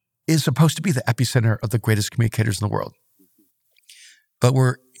church is supposed to be the epicenter of the greatest communicators in the world. But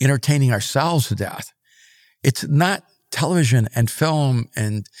we're entertaining ourselves to death. It's not television and film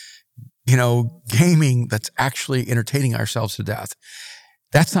and, gaming that's actually entertaining ourselves to death.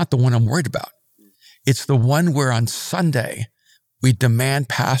 That's not the one I'm worried about. It's the one where on Sunday, we demand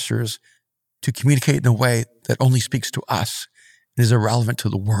pastors to communicate in a way that only speaks to us and is irrelevant to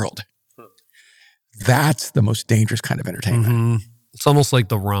the world. That's the most dangerous kind of entertainment. Mm-hmm. It's almost like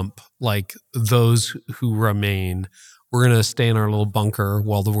the rump, like those who remain. We're going to stay in our little bunker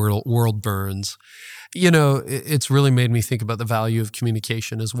while the world burns. It's really made me think about the value of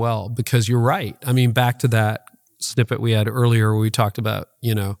communication as well, because you're right. I mean, back to that snippet we had earlier where we talked about,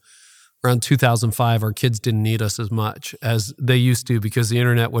 around 2005, our kids didn't need us as much as they used to because the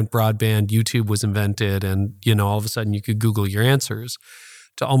internet went broadband, YouTube was invented, and, all of a sudden you could Google your answers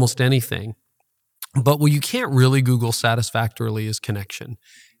to almost anything. But what you can't really Google satisfactorily is connection,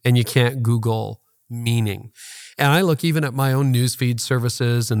 and you can't Google meaning. And I look even at my own newsfeed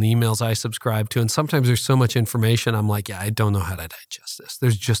services and the emails I subscribe to, and sometimes there's so much information, I'm like, I don't know how to digest this.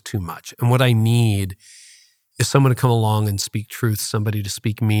 There's just too much. And what I need is someone to come along and speak truth, somebody to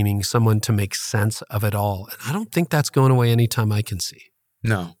speak meaning, someone to make sense of it all. And I don't think that's going away anytime I can see.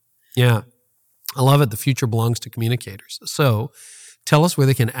 No. Yeah. I love it. The future belongs to communicators. So tell us where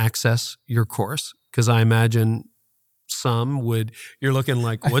they can access your course, because I imagine some would, you're looking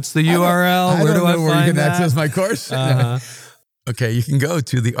like, what's the URL? Where do I find where you can that? access my course? Okay, you can go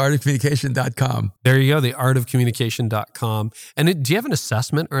to theartofcommunication.com. There you go, theartofcommunication.com. And do you have an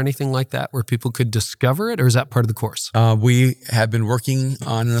assessment or anything like that where people could discover it, or is that part of the course? We have been working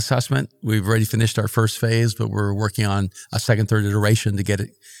on an assessment. We've already finished our first phase, but we're working on a second, third iteration to get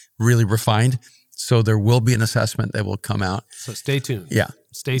it really refined. So there will be an assessment that will come out. So stay tuned. Yeah.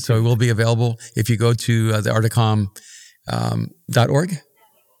 Stay tuned. So it will be available. If you go to theartofcom.org,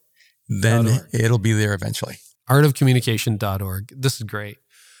 then it'll be there eventually. Artofcommunication.org. This is great.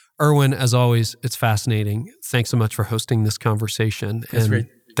 Erwin, as always, it's fascinating. Thanks so much for hosting this conversation. That's great.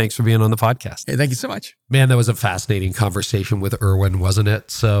 Thanks for being on the podcast. Hey, thank you so much. Man, that was a fascinating conversation with Erwin, wasn't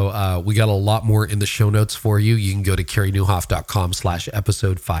it? So we got a lot more in the show notes for you. You can go to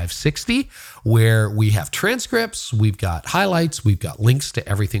carrynewhoff.com/episode 560, where we have transcripts, we've got highlights, we've got links to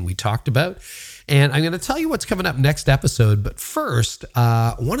everything we talked about. And I'm going to tell you what's coming up next episode. But first,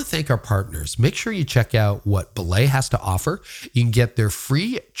 I want to thank our partners. Make sure you check out what Belay has to offer. You can get their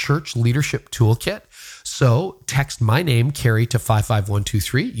free church leadership toolkit. So text my name, Carrie, to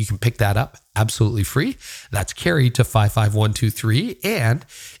 55123. You can pick that up absolutely free. That's Carrie to 55123. And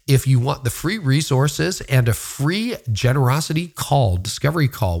if you want the free resources and a free generosity call, discovery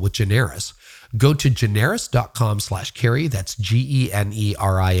call with Generis, go to generis.com/Carrie. That's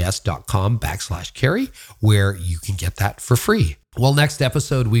GENERIS.com/Carrie, where you can get that for free. Well, next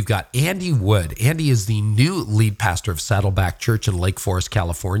episode, we've got Andy Wood. Andy is the new lead pastor of Saddleback Church in Lake Forest,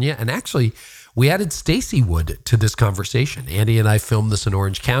 California. And actually, we added Stacy Wood to this conversation. Andy and I filmed this in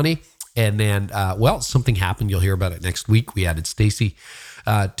Orange County. And then, something happened. You'll hear about it next week. We added Stacy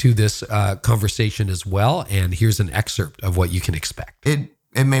to this conversation as well. And here's an excerpt of what you can expect.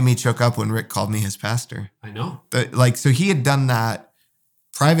 It made me choke up when Rick called me his pastor. I know. So he had done that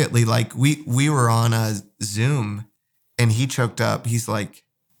privately. Like we were on a Zoom and he choked up. He's like,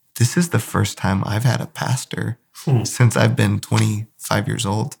 this is the first time I've had a pastor since I've been 25 years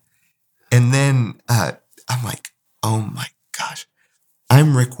old. And then I'm like, oh my gosh,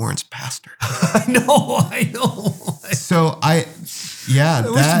 I'm Rick Warren's pastor. I know. So I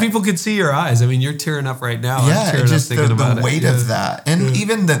wish people could see your eyes. I mean, you're tearing up right now. Yeah, I'm tearing just up thinking about the weight of that. And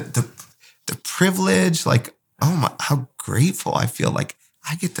even the privilege, like, oh my, how grateful I feel like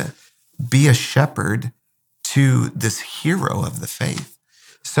I get to be a shepherd to this hero of the faith.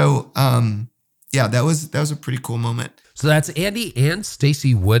 So, that was a pretty cool moment. So that's Andy and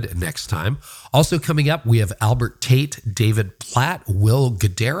Stacy Wood next time. Also coming up, we have Albert Tate, David Platt, Will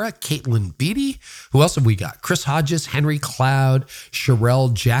Gadara, Caitlin Beatty. Who else have we got? Chris Hodges, Henry Cloud,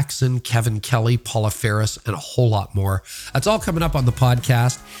 Sherelle Jackson, Kevin Kelly, Paula Ferris, and a whole lot more. That's all coming up on the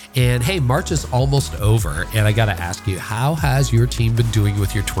podcast. And hey, March is almost over. And I got to ask you, how has your team been doing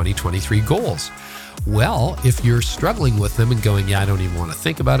with your 2023 goals? Well, if you're struggling with them and going, I don't even want to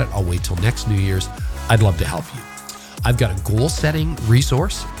think about it, I'll wait till next New Year's, I'd love to help you. I've got a goal setting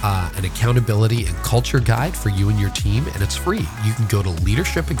resource, an accountability and culture guide for you and your team, and it's free. You can go to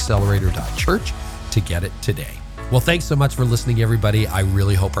leadershipaccelerator.church to get it today. Well, thanks so much for listening, everybody. I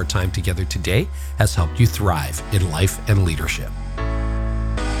really hope our time together today has helped you thrive in life and leadership.